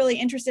also really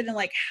interested in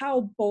like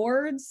how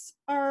boards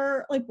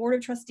are, like board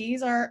of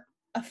trustees are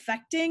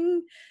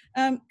affecting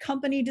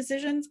company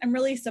decisions. I'm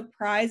really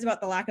surprised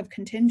about the lack of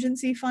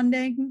contingency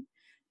funding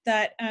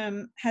that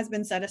has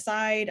been set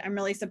aside. I'm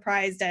really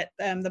surprised at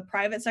the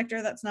private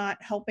sector that's not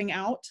helping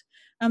out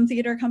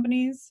theater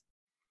companies.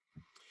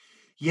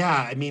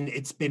 Yeah, I mean,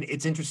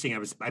 it's interesting.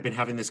 I've been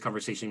having this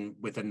conversation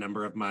with a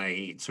number of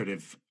my sort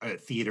of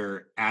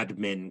theater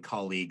admin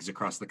colleagues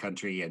across the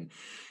country, and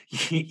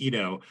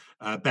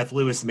Beth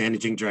Lewis,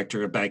 managing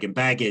director of Bag and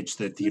Baggage,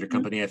 the theater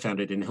company I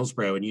founded in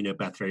Hillsborough, and you know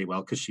Beth very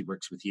well because she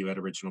works with you at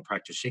Original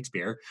Practice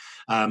Shakespeare.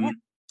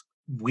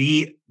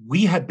 We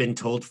have been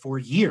told for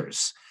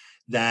years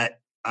that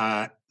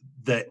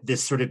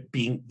this sort of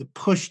being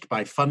pushed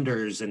by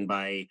funders and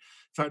by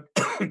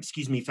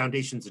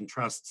foundations and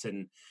trusts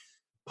and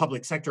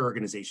public sector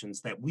organizations,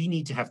 that we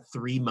need to have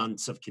 3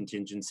 months of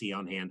contingency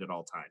on hand at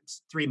all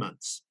times. 3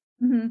 months.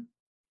 Mm-hmm.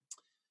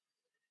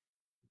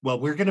 Well,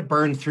 we're going to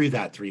burn through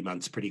that 3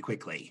 months pretty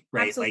quickly,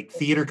 right? Absolutely. Like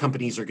theater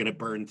companies are going to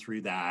burn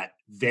through that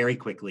very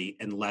quickly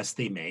unless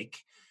they make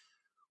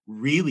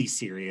really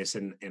serious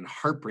and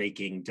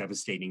heartbreaking,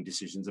 devastating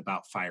decisions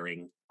about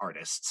firing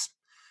artists,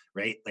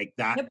 right? Like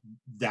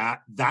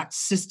that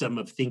system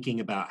of thinking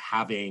about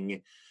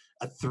having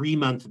a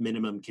 3-month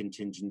minimum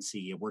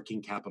contingency, a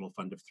working capital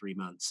fund of 3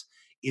 months,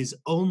 is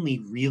only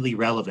really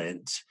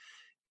relevant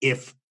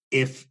if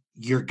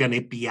you're going to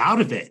be out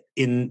of it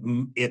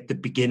at the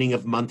beginning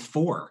of month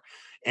 4,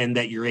 and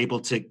that you're able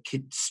to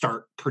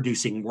start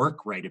producing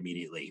work right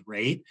immediately,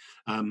 right?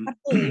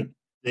 Absolutely.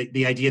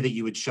 The idea that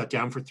you would shut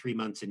down for 3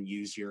 months and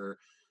use your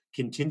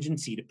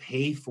contingency to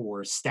pay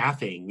for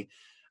staffing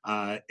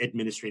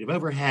administrative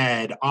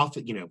overhead,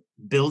 often,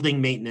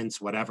 building maintenance,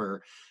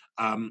 whatever.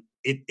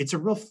 It's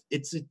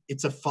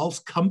a false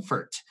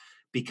comfort,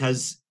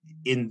 because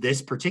in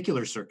this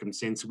particular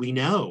circumstance, we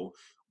know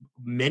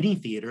many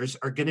theaters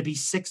are going to be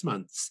 6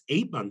 months,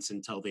 8 months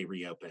until they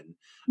reopen,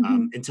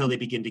 until they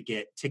begin to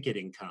get ticket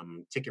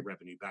income, ticket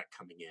revenue back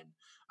coming in.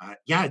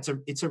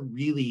 It's a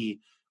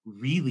really,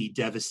 really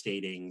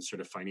devastating sort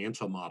of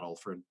financial model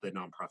for the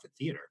nonprofit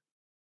theater.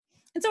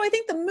 And so I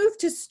think the move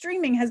to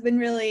streaming has been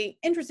really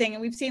interesting,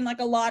 and we've seen like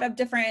a lot of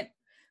different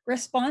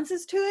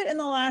responses to it in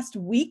the last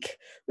week,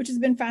 which has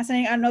been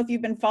fascinating. I don't know if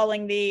you've been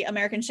following the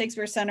American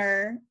Shakespeare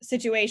Center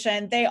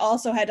situation. They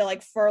also had to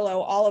like furlough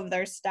all of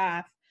their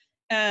staff.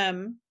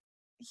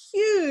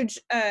 Huge,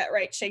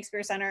 right,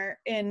 Shakespeare Center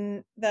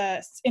in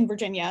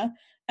Virginia.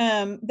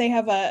 They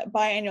have a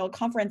biannual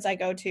conference I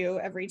go to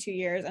every 2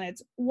 years, and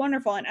it's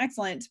wonderful and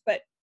excellent.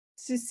 But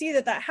to see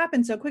that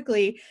happened so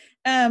quickly,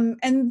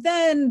 and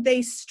then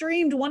they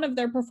streamed one of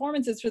their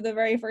performances for the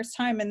very first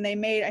time, and they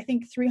made, I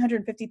think,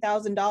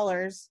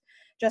 $350,000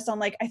 just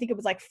on I think it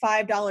was like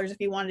 $5 if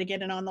you wanted to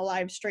get in on the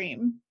live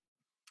stream.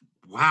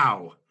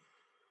 Wow.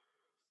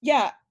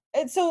 Yeah,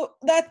 and so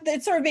that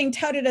it's sort of being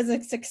touted as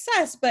a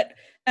success, but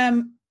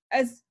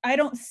as I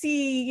don't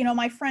see,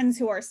 my friends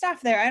who are staff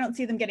there, I don't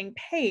see them getting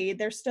paid.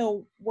 They're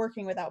still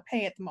working without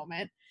pay at the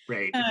moment.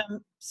 Right.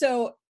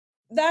 So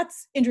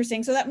that's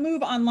interesting. So that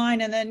move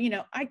online, and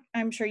then,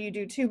 I'm sure you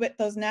do too, but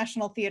those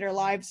National Theater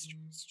live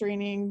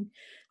streaming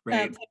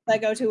right. I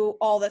go to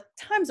all the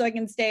time so I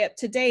can stay up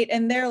to date,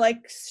 and they're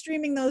like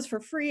streaming those for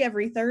free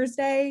every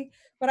Thursday.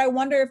 But I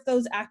wonder if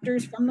those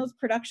actors from those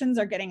productions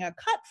are getting a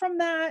cut from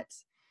that.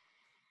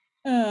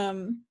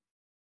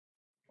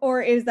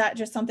 Or is that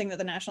just something that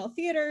the National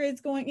Theater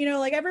is going,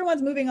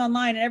 everyone's moving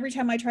online, and every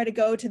time I try to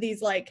go to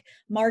these like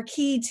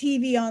marquee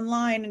TV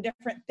online and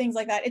different things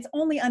like that, it's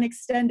only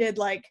unextended,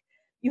 like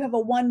you have a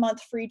 1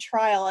 month free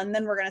trial and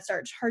then we're going to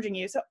start charging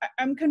you. So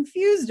I'm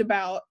confused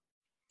about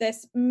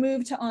this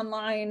move to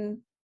online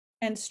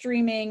and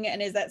streaming,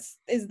 and is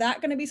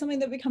that going to be something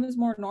that becomes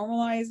more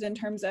normalized in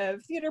terms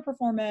of theater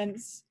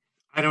performance?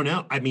 I don't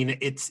know. I mean,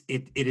 it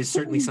is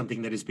certainly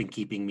something that has been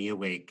keeping me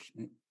awake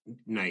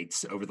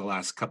nights over the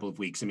last couple of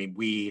weeks. I mean,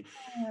 the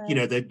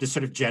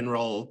sort of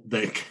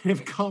the kind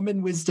of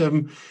common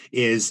wisdom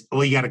is,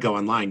 well, you got to go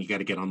online, you got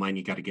to get online,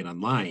 you got to get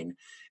online.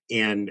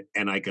 And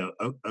I go,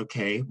 oh,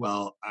 okay,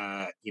 well,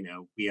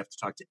 we have to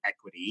talk to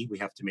equity. We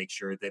have to make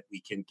sure that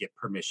we can get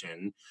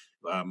permission.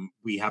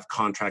 We have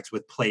contracts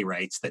with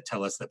playwrights that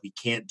tell us that we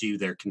can't do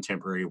their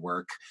contemporary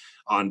work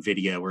on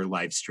video or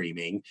live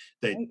streaming.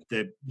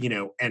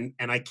 And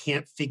I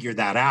can't figure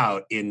that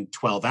out in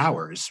 12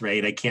 hours,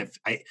 right?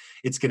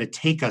 It's going to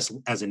take us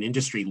as an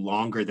industry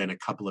longer than a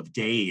couple of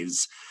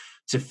days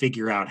to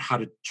figure out how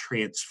to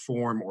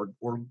transform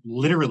or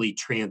literally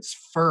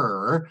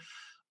transfer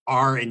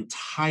our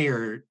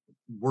entire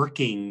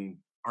working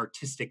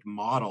artistic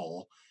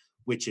model,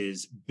 which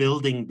is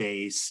building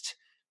based,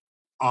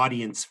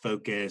 audience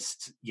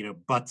focused,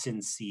 butts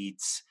in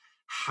seats,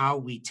 how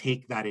we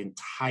take that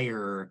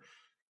entire,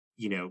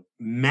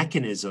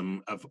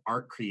 mechanism of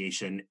art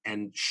creation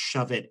and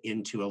shove it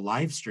into a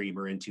live stream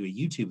or into a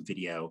YouTube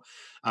video.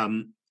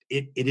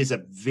 It is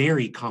a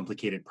very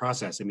complicated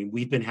process. I mean,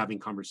 we've been having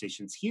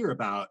conversations here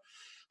about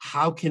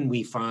how can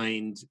we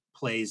find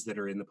plays that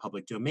are in the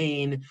public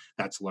domain,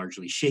 that's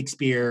largely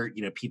Shakespeare,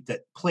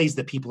 plays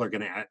that people are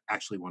going to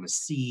actually want to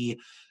see.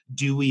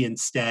 Do we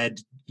instead,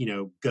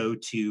 go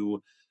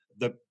to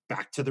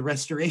back to the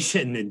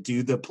Restoration and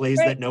do the plays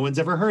that no one's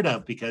ever heard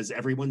of because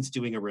everyone's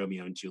doing a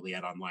Romeo and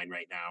Juliet online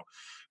right now,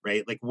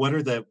 right? Like, what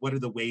are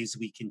the ways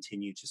we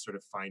continue to sort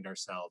of find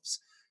ourselves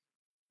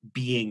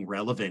being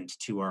relevant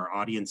to our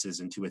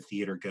audiences and to a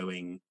theater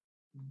going,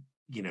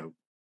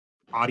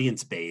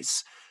 audience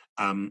base,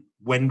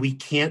 when we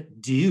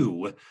can't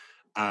do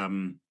a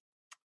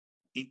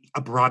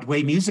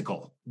Broadway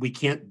musical, we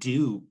can't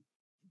do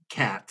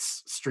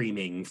Cats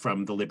streaming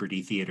from the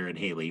Liberty Theater in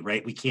Haley,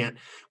 right? We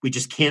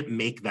just can't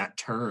make that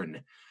turn.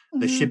 Mm-hmm.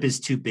 The ship is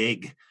too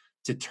big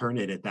to turn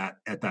it at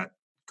that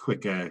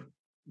quick a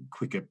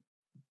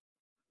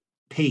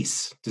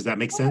pace. Does that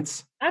make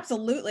sense?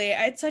 Absolutely.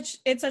 It's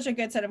such a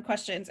good set of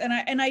questions.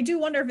 And I do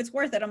wonder if it's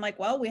worth it. I'm like,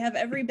 well, we have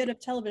every bit of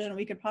television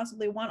we could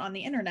possibly want on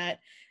the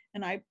internet.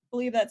 And I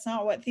believe that's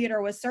not what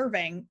theater was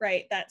serving,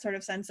 right? That sort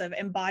of sense of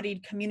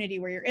embodied community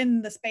where you're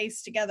in the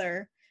space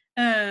together.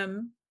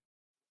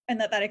 And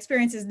that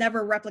experience is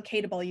never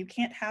replicatable. You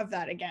can't have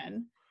that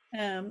again.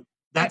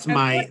 That's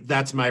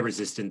my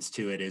resistance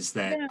to it, is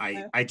that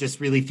I just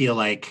really feel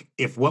like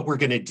if what we're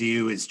going to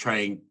do is try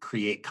and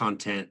create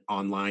content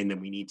online, then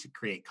we need to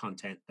create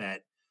content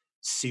that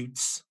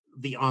suits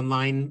the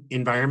online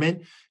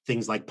environment.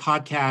 Things like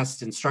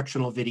podcasts,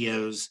 instructional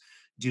videos,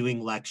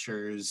 doing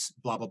lectures,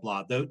 blah, blah,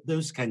 blah,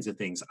 those kinds of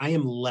things. I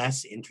am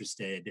less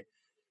interested,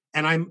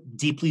 and I'm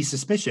deeply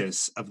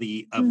suspicious of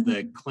the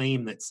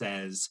claim that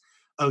says,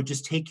 oh,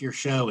 just take your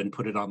show and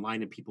put it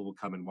online and people will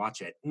come and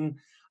watch it. And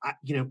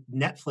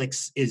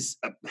Netflix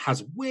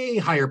has way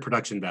higher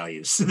production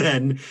values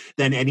than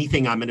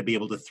anything I'm going to be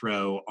able to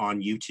throw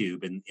on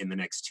YouTube in the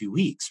next 2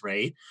 weeks,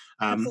 right?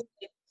 Absolutely.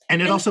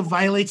 And it And also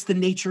violates the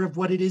nature of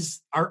what it is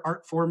our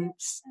art form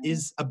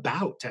is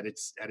about at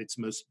its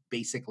most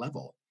basic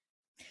level.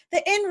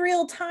 the in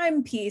real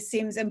time piece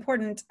seems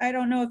important. I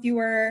don't know if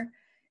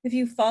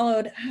you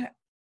followed.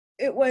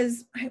 It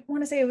was, I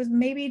want to say it was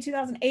maybe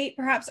 2008,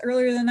 perhaps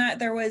earlier than that.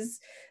 There was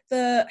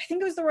I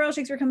think it was the Royal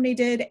Shakespeare Company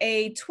did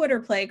a Twitter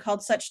play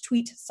called Such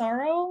Tweet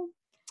Sorrow.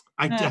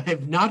 I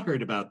have not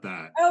heard about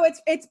that. Oh,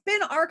 it's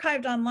been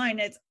archived online.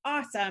 It's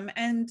awesome.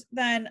 And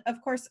then, of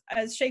course,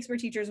 as Shakespeare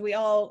teachers, we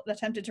all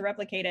attempted to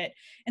replicate it.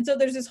 And so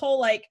there's this whole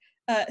like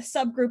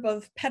subgroup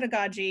of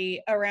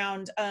pedagogy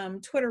around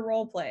Twitter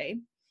role play.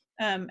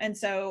 And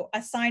so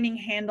assigning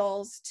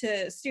handles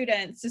to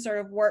students to sort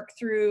of work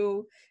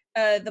through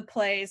the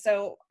play.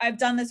 So I've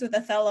done this with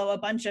Othello a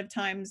bunch of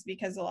times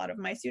because a lot of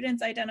my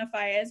students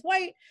identify as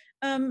white,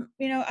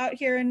 out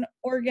here in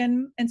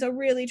Oregon. And so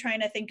really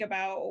trying to think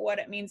about what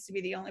it means to be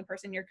the only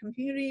person in your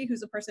community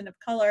who's a person of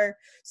color.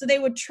 So they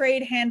would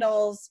trade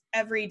handles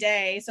every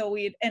day. So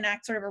we'd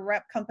enact sort of a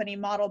rep company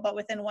model, but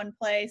within one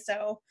play.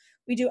 So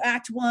we do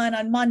act 1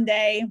 on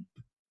Monday,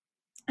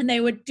 and they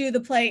would do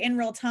the play in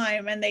real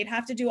time, and they'd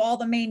have to do all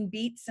the main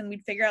beats, and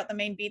we'd figure out the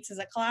main beats as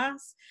a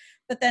class,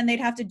 but then they'd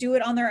have to do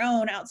it on their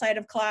own outside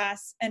of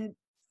class and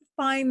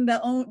find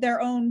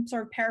their own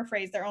sort of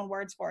paraphrase, their own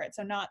words for it.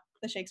 So not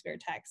the Shakespeare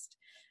text.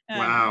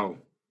 Wow.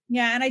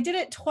 Yeah. And I did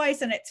it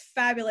twice, and it's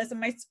fabulous.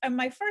 And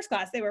my first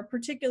class, they were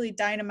particularly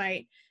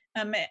dynamite.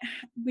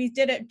 We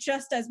did it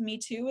just as Me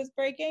Too was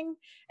breaking.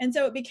 And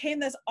so it became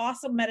this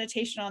awesome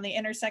meditation on the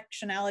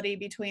intersectionality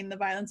between the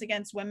violence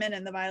against women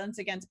and the violence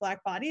against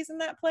Black bodies in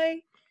that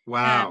play.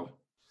 Wow.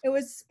 It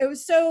was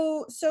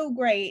so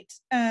great.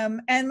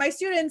 And my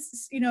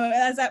students,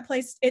 as that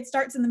place, it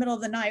starts in the middle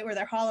of the night where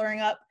they're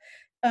hollering up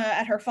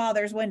at her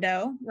father's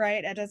window,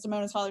 right? At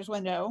Desdemona's father's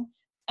window.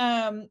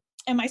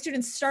 And my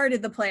students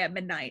started the play at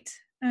midnight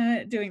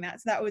doing that.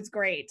 So that was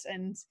great.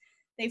 And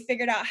they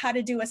figured out how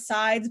to do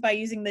asides by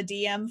using the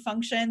DM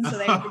function. So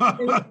they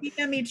would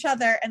DM each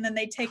other, and then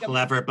they take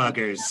clever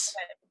buggers.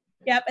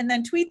 Yep, and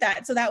then tweet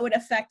that. So that would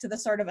affect the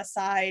sort of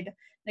aside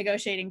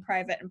negotiating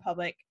private and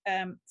public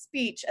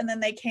speech. And then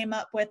they came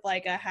up with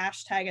like a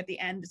hashtag at the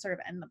end to sort of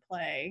end the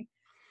play.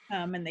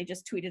 And they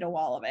just tweeted a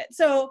wall of it.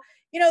 So,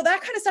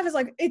 that kind of stuff is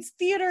like, it's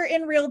theater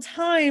in real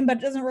time, but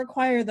it doesn't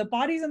require the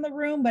bodies in the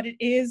room, but it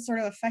is sort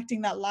of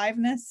affecting that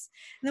liveness.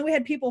 And then we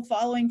had people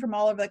following from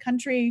all over the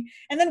country.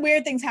 And then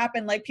weird things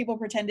happened, like people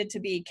pretended to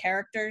be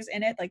characters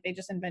in it. Like they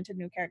just invented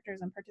new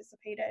characters and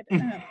participated.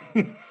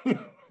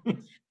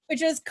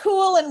 Which is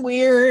cool and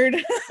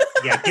weird.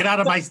 Yeah, get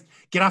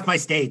off my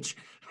stage.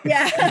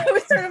 Yeah, it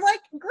was sort of like,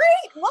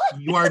 great, what?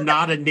 You are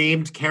not a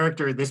named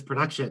character in this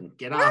production.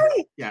 Get off.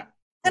 Right. Yeah.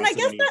 And I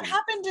guess that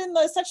happened in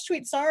the Such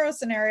Sweet Sorrow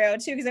scenario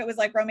too, because it was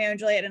like Romeo and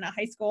Juliet in a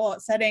high school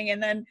setting.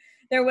 And then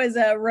there was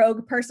a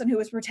rogue person who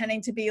was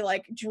pretending to be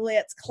like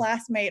Juliet's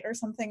classmate or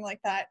something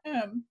like that.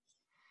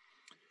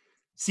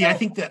 See, I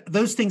think that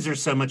those things are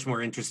so much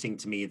more interesting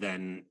to me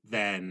than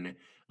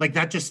like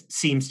that just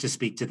seems to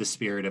speak to the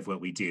spirit of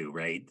what we do,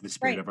 right? The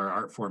spirit of our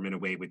art form in a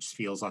way which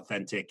feels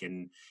authentic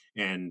and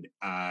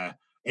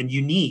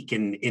unique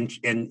and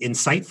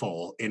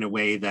insightful in a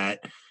way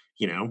that,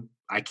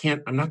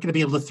 I'm not going to be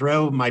able to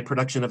throw my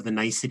production of The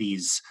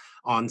Niceties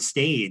on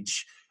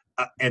stage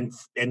and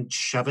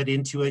shove it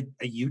into a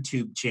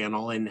YouTube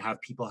channel and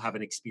have people have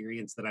an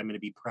experience that I'm going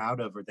to be proud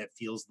of or that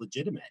feels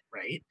legitimate,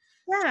 right?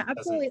 Yeah,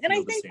 absolutely. And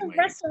I think the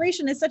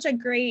Restoration is such a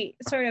great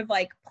sort of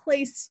like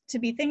place to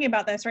be thinking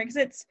about this, right?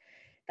 Because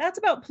that's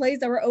about plays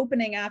that were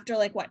opening after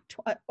like what?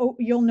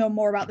 You'll know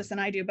more about this than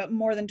I do, but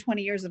more than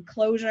 20 years of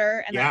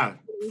closure. And yeah,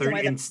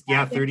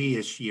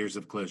 30-ish years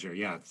of closure.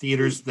 Yeah,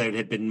 theaters that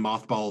had been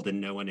mothballed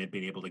and no one had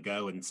been able to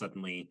go, and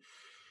suddenly,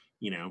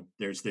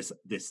 there's this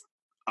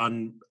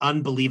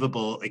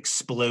unbelievable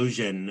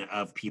explosion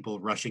of people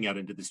rushing out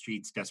into the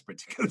streets, desperate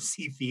to go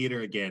see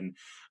theater again,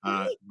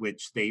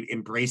 which they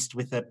embraced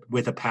with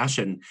a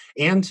passion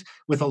and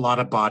with a lot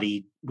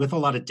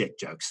of dick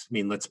jokes. I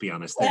mean, let's be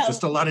honest, there's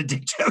just a lot of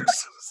dick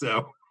jokes.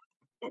 So,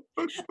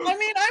 I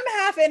mean, I'm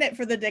half in it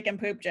for the dick and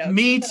poop jokes.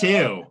 Me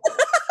too.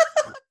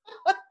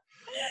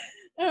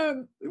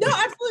 No,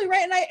 absolutely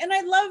right, and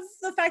I love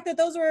the fact that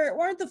those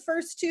weren't the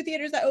first 2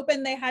 theaters that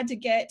opened. They had to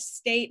get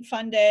state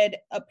funded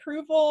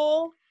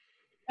approval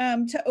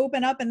to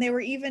open up, and they were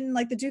even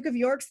like the Duke of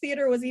York's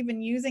theater was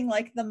even using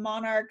like the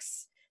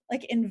monarch's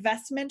like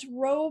investment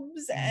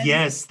robes. And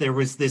yes, there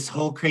was this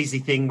whole crazy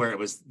thing where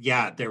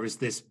there was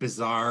this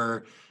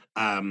bizarre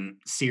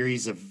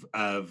series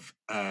of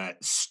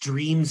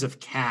streams of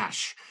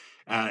cash.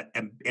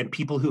 And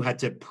people who had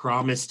to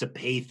promise to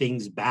pay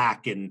things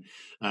back, and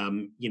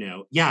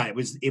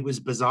it was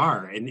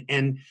bizarre,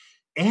 and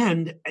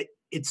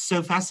it's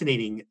so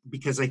fascinating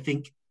because I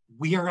think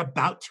we are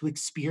about to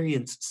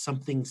experience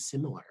something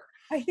similar.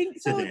 I think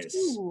so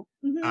too.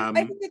 Mm-hmm.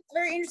 I think it's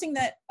very interesting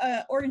that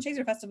Oregon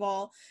Shakespeare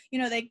Festival,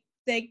 they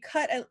they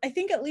cut, I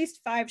think, at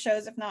least 5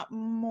 shows, if not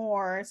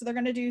more. So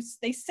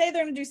they say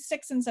they're gonna do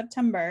 6 in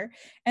September.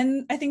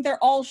 And I think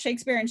they're all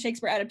Shakespeare and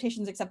Shakespeare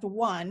adaptations except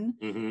one,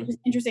 which is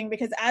interesting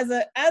because as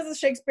a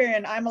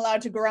Shakespearean, I'm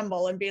allowed to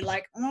grumble and be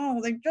like,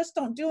 oh, they just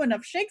don't do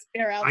enough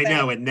Shakespeare out there. I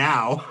know, and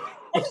now.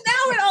 And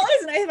now it all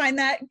is. And I find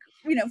that,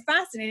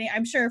 fascinating,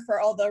 I'm sure, for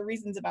all the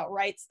reasons about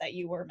rights that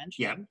you were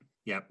mentioning.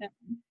 Yep.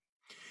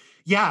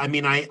 Yeah, I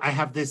mean, I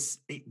have this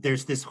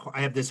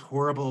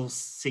horrible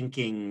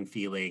sinking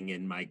feeling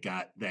in my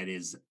gut that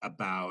is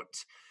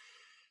about,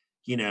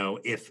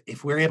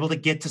 if we're able to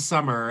get to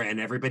summer and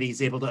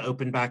everybody's able to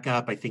open back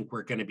up, I think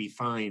we're going to be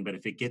fine. But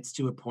if it gets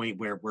to a point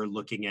where we're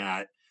looking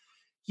at,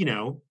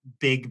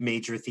 big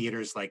major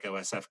theaters like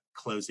OSF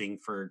closing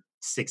for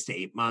 6 to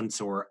 8 months,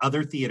 or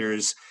other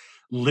theaters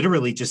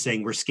literally just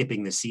saying we're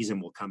skipping the season,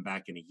 we'll come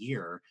back in a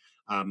year.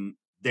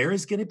 There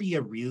is going to be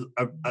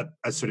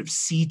a sort of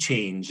sea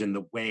change in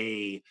the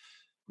way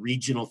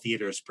regional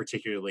theaters,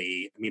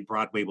 particularly, I mean,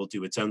 Broadway will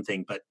do its own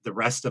thing, but the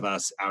rest of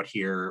us out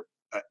here,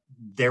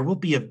 there will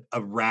be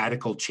a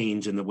radical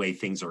change in the way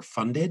things are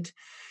funded,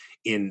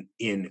 in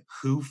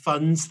who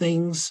funds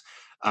things,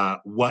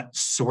 what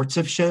sorts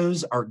of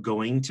shows are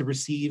going to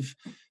receive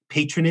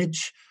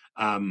patronage.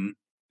 I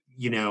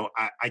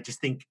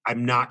just think,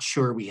 I'm not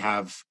sure we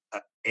have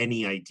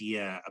any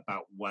idea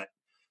about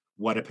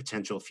what a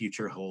potential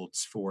future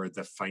holds for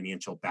the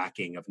financial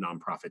backing of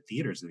nonprofit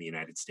theaters in the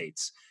United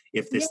States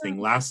if this thing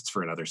lasts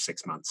for another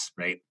 6 months,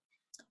 right?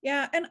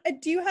 Yeah, and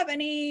do you have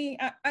any,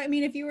 I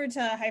mean, if you were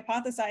to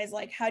hypothesize,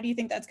 like, how do you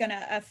think that's going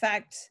to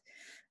affect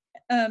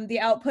the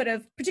output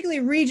of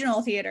particularly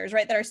regional theaters,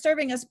 right, that are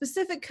serving a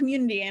specific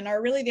community and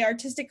are really the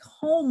artistic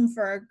home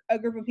for a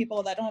group of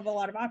people that don't have a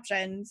lot of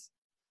options?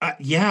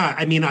 Yeah,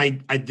 I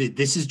mean,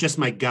 this is just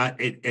my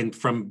gut, and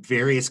from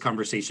various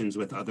conversations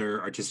with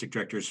other artistic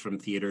directors from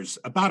theaters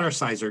about our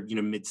size, or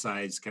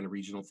mid-size kind of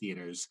regional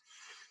theaters.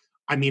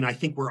 I mean, I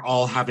think we're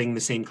all having the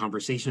same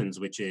conversations,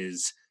 which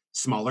is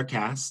smaller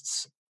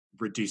casts,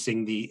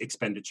 reducing the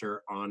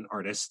expenditure on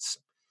artists,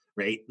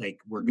 right?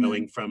 Like, we're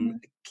going from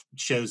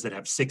shows that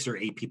have 6 or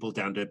 8 people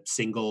down to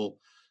single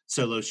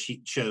solo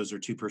shows or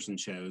 2-person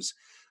shows.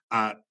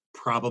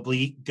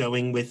 Probably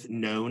going with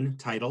known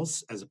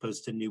titles as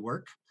opposed to new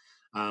work.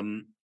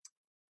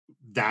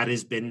 That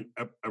has been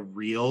a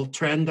real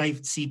trend I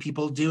see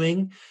people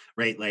doing,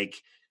 right?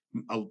 Like,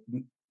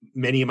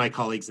 many of my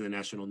colleagues in the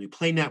National New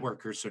Play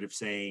Network are sort of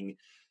saying,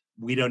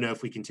 we don't know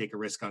if we can take a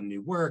risk on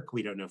new work.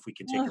 We don't know if we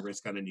can take a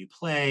risk on a new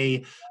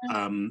play.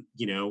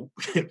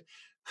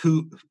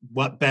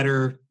 What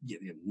better,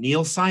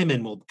 Neil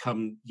Simon will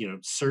come,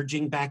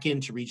 surging back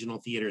into regional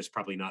theaters,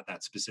 probably not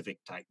that specific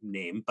type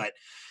name, but,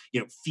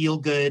 feel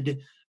good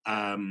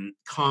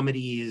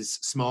comedies,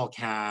 small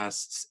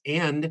casts,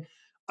 and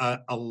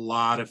a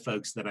lot of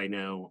folks that I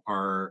know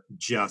are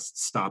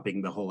just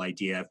stopping the whole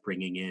idea of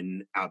bringing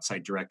in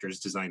outside directors,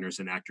 designers,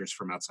 and actors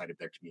from outside of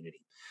their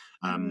community.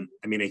 I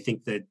mean, I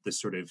think that the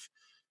sort of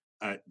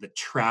the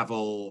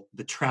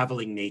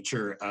traveling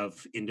nature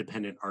of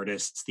independent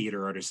artists,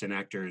 theater artists, and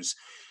actors,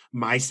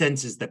 my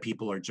sense is that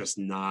people are just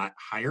not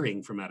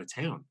hiring from out of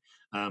town.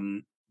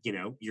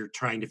 You're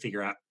trying to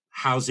figure out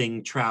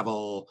housing,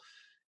 travel,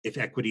 if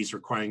equity is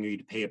requiring you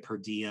to pay a per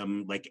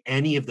diem, like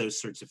any of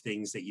those sorts of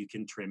things that you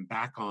can trim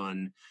back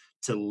on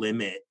to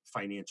limit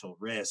financial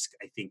risk.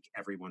 I think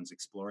everyone's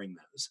exploring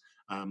those.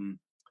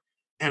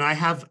 And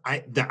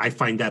I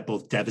find that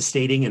both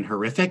devastating and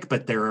horrific,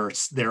 but there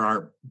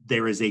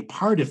is a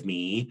part of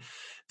me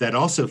that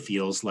also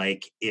feels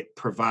like it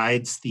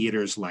provides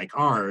theaters like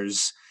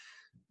ours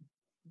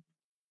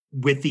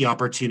with the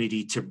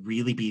opportunity to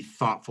really be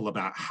thoughtful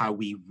about how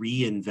we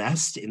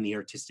reinvest in the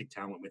artistic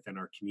talent within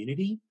our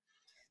community.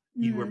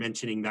 You were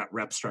mentioning that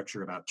rep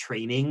structure about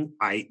training.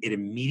 It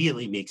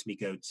immediately makes me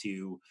go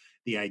to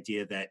the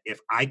idea that if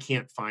I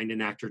can't find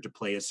an actor to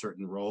play a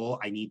certain role,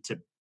 I need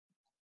to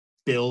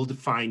build,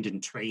 find,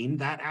 and train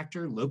that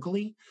actor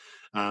locally.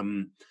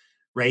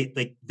 Right?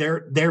 Like,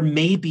 there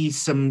may be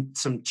some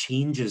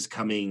changes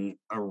coming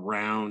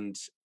around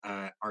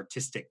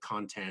artistic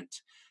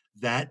content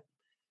that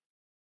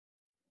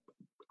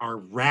are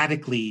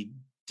radically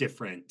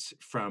different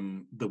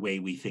from the way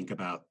we think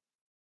about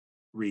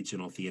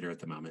regional theater at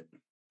the moment.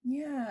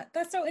 Yeah,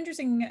 that's so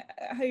interesting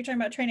how you're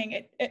talking about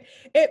training.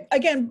 It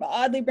again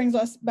oddly brings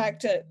us back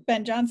to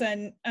Ben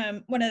Jonson.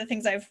 One of the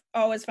things I've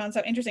always found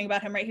so interesting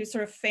about him, right? He's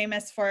sort of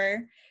famous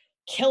for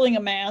killing a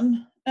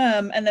man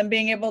and then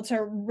being able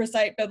to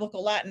recite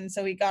biblical Latin,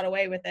 so he got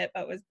away with it,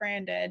 but was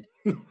branded.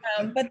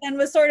 But then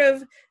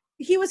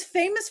he was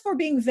famous for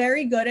being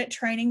very good at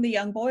training the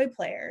young boy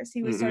players.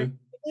 He was sort of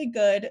really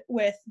good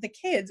with the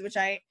kids, which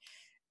I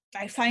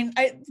find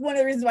one of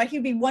the reasons why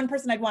he'd be one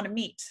person I'd want to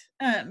meet,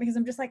 because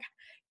I'm just like,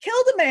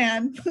 killed a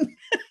man,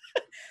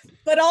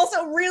 but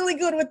also really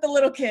good with the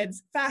little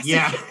kids.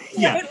 Fascinating.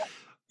 Yeah.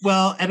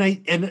 Well,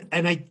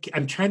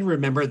 I'm trying to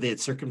remember the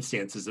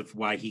circumstances of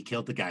why he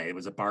killed the guy. It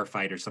was a bar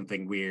fight or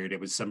something weird. It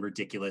was some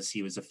ridiculous.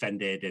 He was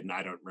offended, and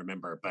I don't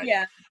remember. But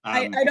Yeah,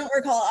 I don't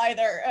recall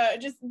either.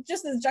 Just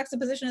this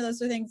juxtaposition of those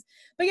two things.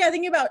 But yeah,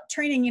 thinking about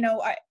training,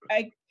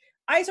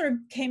 I sort of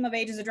came of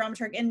age as a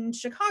dramaturg in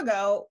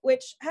Chicago,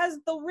 which has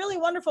the really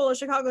wonderful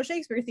Chicago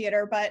Shakespeare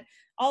Theater, but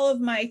all of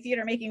my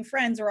theater making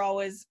friends were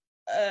always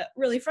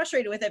really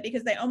frustrated with it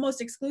because they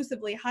almost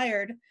exclusively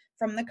hired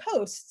from the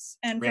coasts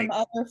and from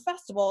other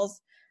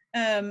festivals.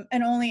 And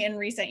only in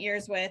recent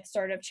years with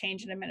sort of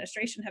change in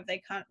administration have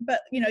they come.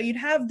 But, you'd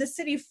have the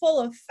city full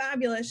of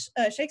fabulous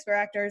Shakespeare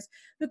actors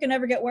who can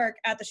never get work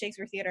at the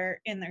Shakespeare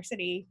Theater in their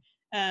city.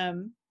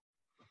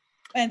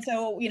 And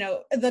so,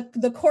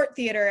 the Court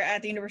Theater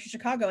at the University of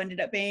Chicago ended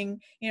up being,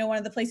 one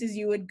of the places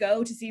you would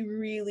go to see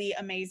really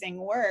amazing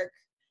work,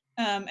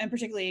 and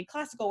particularly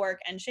classical work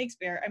and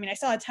Shakespeare. I mean, I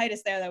saw a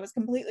Titus there that was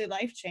completely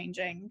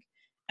life-changing.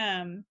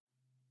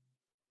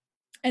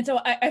 And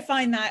so I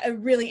find that a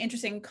really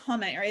interesting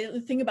comment, right?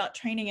 The thing about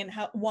training and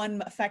how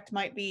one effect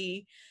might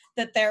be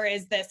that there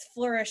is this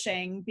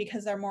flourishing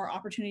because there are more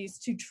opportunities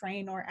to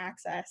train or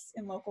access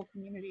in local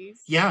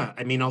communities. Yeah,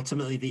 I mean,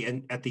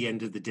 ultimately, at the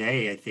end of the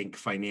day, I think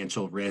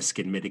financial risk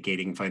and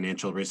mitigating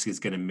financial risk is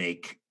going to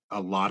make a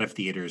lot of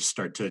theaters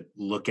start to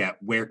look at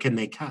where can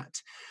they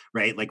cut,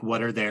 right? Like,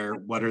 what are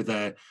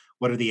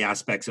the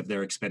aspects of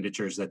their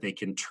expenditures that they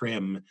can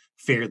trim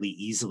fairly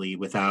easily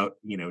without,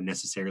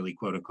 necessarily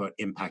quote unquote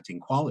impacting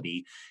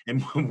quality.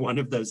 And one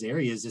of those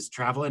areas is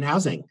travel and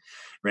housing,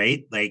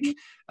 right? Like,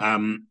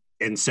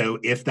 and so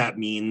if that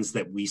means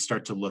that we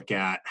start to look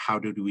at how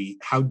do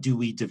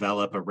we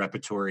develop a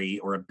repertory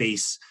or a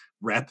base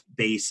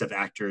of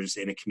actors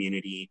in a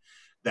community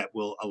that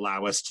will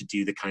allow us to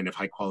do the kind of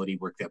high quality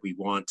work that we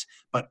want,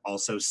 but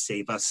also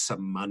save us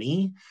some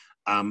money,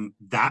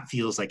 that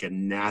feels like a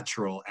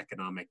natural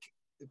economic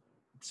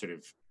sort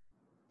of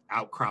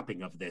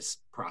outcropping of this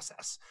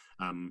process,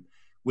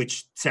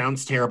 which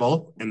sounds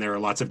terrible. And there are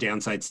lots of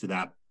downsides to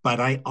that. But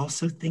I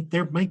also think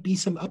there might be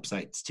some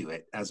upsides to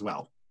it as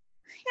well.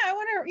 Yeah, I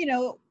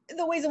wonder,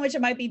 the ways in which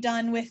it might be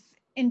done with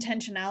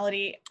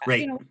intentionality.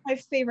 Right. My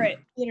favorite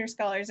theater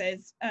scholars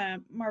is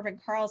Marvin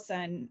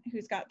Carlson,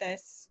 who's got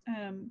this,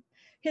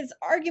 his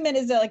argument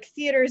is that like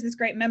theater is this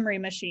great memory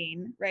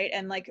machine, right?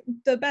 And like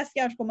the best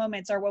theatrical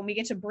moments are when we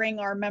get to bring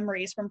our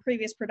memories from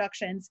previous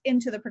productions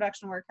into the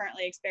production we're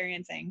currently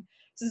experiencing.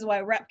 This is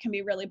why rep can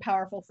be really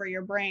powerful for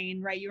your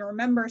brain, right? You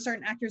remember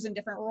certain actors in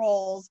different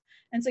roles,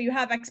 and so you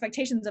have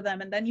expectations of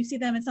them, and then you see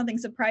them in something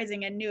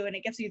surprising and new, and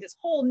it gives you this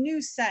whole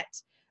new set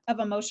of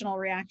emotional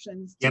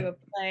reactions to a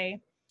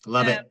play.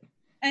 Love it.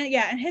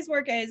 And his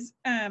work is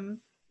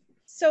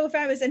so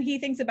fabulous, and he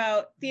thinks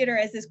about theater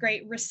as this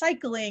great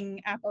recycling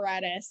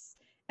apparatus.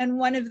 And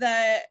one of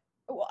the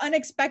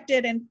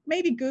unexpected and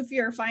maybe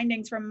goofier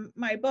findings from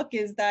my book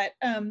is that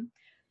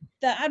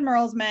the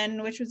Admiral's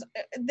Men,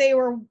 they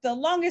were the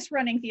longest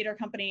running theater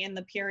company in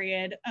the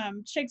period.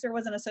 Shakespeare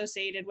wasn't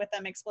associated with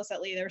them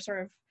explicitly.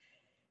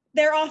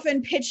 They're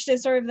often pitched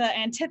as sort of the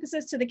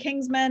antithesis to the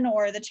King's Men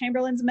or the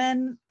Chamberlain's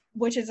Men,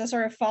 which is a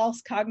sort of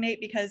false cognate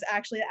because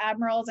actually the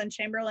admirals and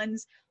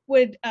chamberlains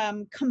would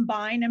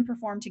combine and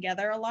perform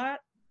together a lot.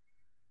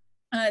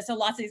 So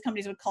lots of these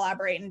companies would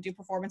collaborate and do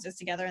performances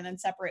together and then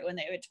separate when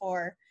they would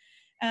tour.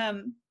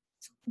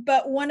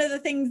 But one of the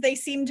things they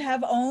seemed to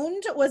have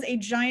owned was a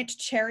giant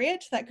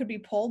chariot that could be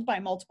pulled by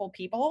multiple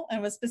people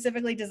and was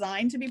specifically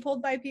designed to be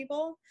pulled by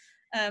people.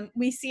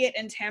 We see it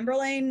in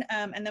Tamburlaine,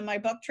 and then my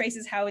book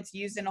traces how it's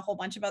used in a whole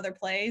bunch of other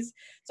plays.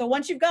 So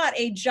once you've got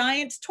a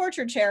giant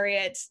torture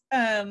chariot,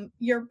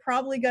 you're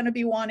probably going to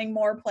be wanting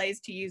more plays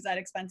to use that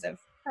expensive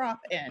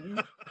prop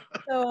in.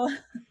 So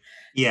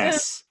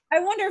yes. I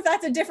wonder if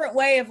that's a different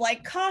way of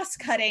like cost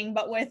cutting,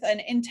 but with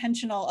an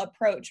intentional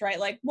approach, right?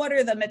 Like what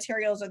are the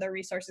materials or the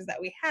resources that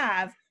we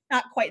have?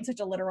 Not quite in such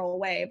a literal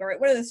way,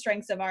 but what are the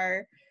strengths of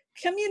our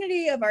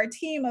community, of our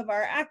team, of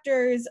our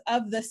actors,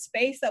 of the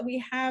space that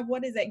we have?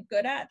 What is it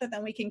good at that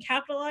then we can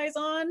capitalize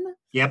on?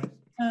 Yep.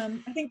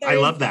 I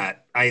love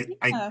that. I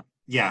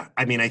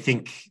mean, I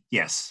think,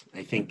 yes,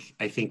 I think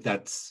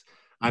that's,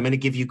 I'm going to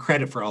give you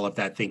credit for all of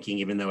that thinking,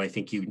 even though I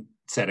think you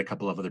said a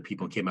couple of other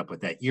people came up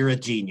with that. You're a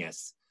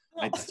genius.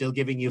 I'm still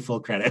giving you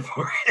full credit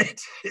for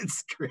it.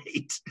 It's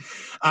great.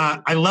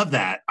 I love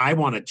that. I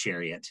want a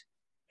chariot.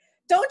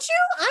 Don't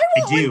you?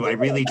 I do. I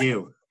really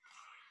do.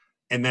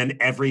 And then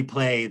every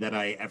play that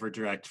I ever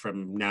direct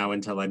from now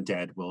until I'm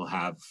dead will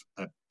have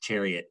a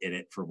chariot in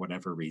it for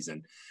whatever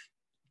reason.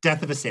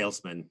 Death of a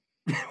Salesman.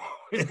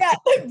 Yeah,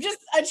 just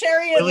a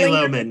chariot. Billy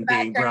Loman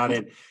being brought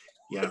in.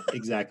 Yeah,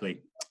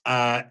 exactly.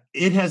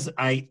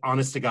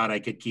 Honest to God, I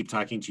could keep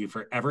talking to you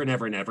forever and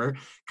ever and ever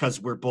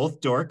because we're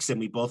both dorks and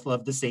we both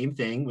love the same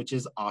thing, which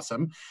is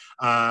awesome.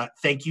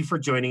 Thank you for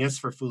joining us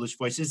for Foolish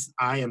Voices.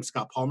 I am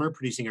Scott Palmer,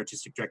 producing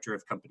artistic director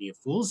of Company of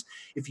Fools.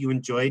 If you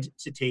enjoyed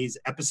today's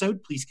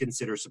episode, please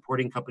consider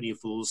supporting Company of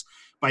Fools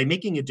by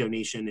making a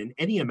donation in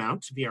any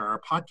amount via our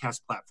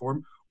podcast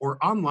platform or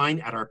online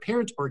at our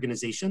parent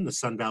organization, the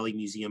Sun Valley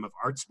Museum of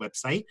Art's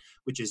website,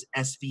 which is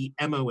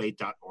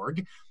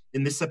svmoa.org.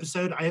 In this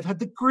episode, I have had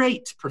the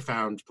great,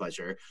 profound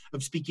pleasure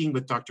of speaking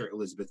with Dr.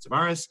 Elizabeth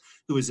Tavares,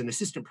 who is an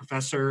assistant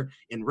professor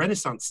in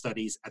Renaissance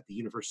Studies at the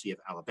University of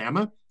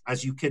Alabama.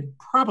 As you can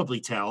probably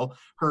tell,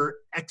 her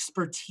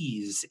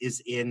expertise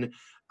is in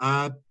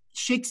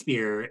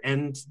Shakespeare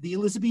and the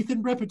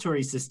Elizabethan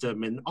repertory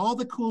system and all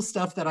the cool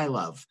stuff that I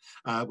love,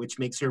 which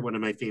makes her one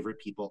of my favorite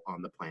people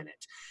on the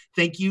planet.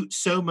 Thank you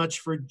so much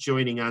for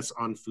joining us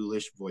on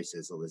Foolish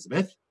Voices,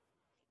 Elizabeth.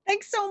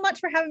 Thanks so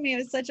much for having me. It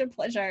was such a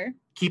pleasure.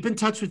 Keep in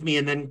touch with me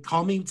and then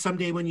call me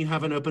someday when you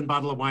have an open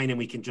bottle of wine and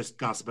we can just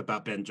gossip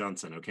about Ben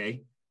Jonson,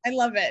 okay? I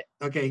love it.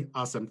 Okay,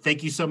 awesome.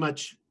 Thank you so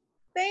much.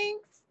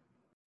 Thanks.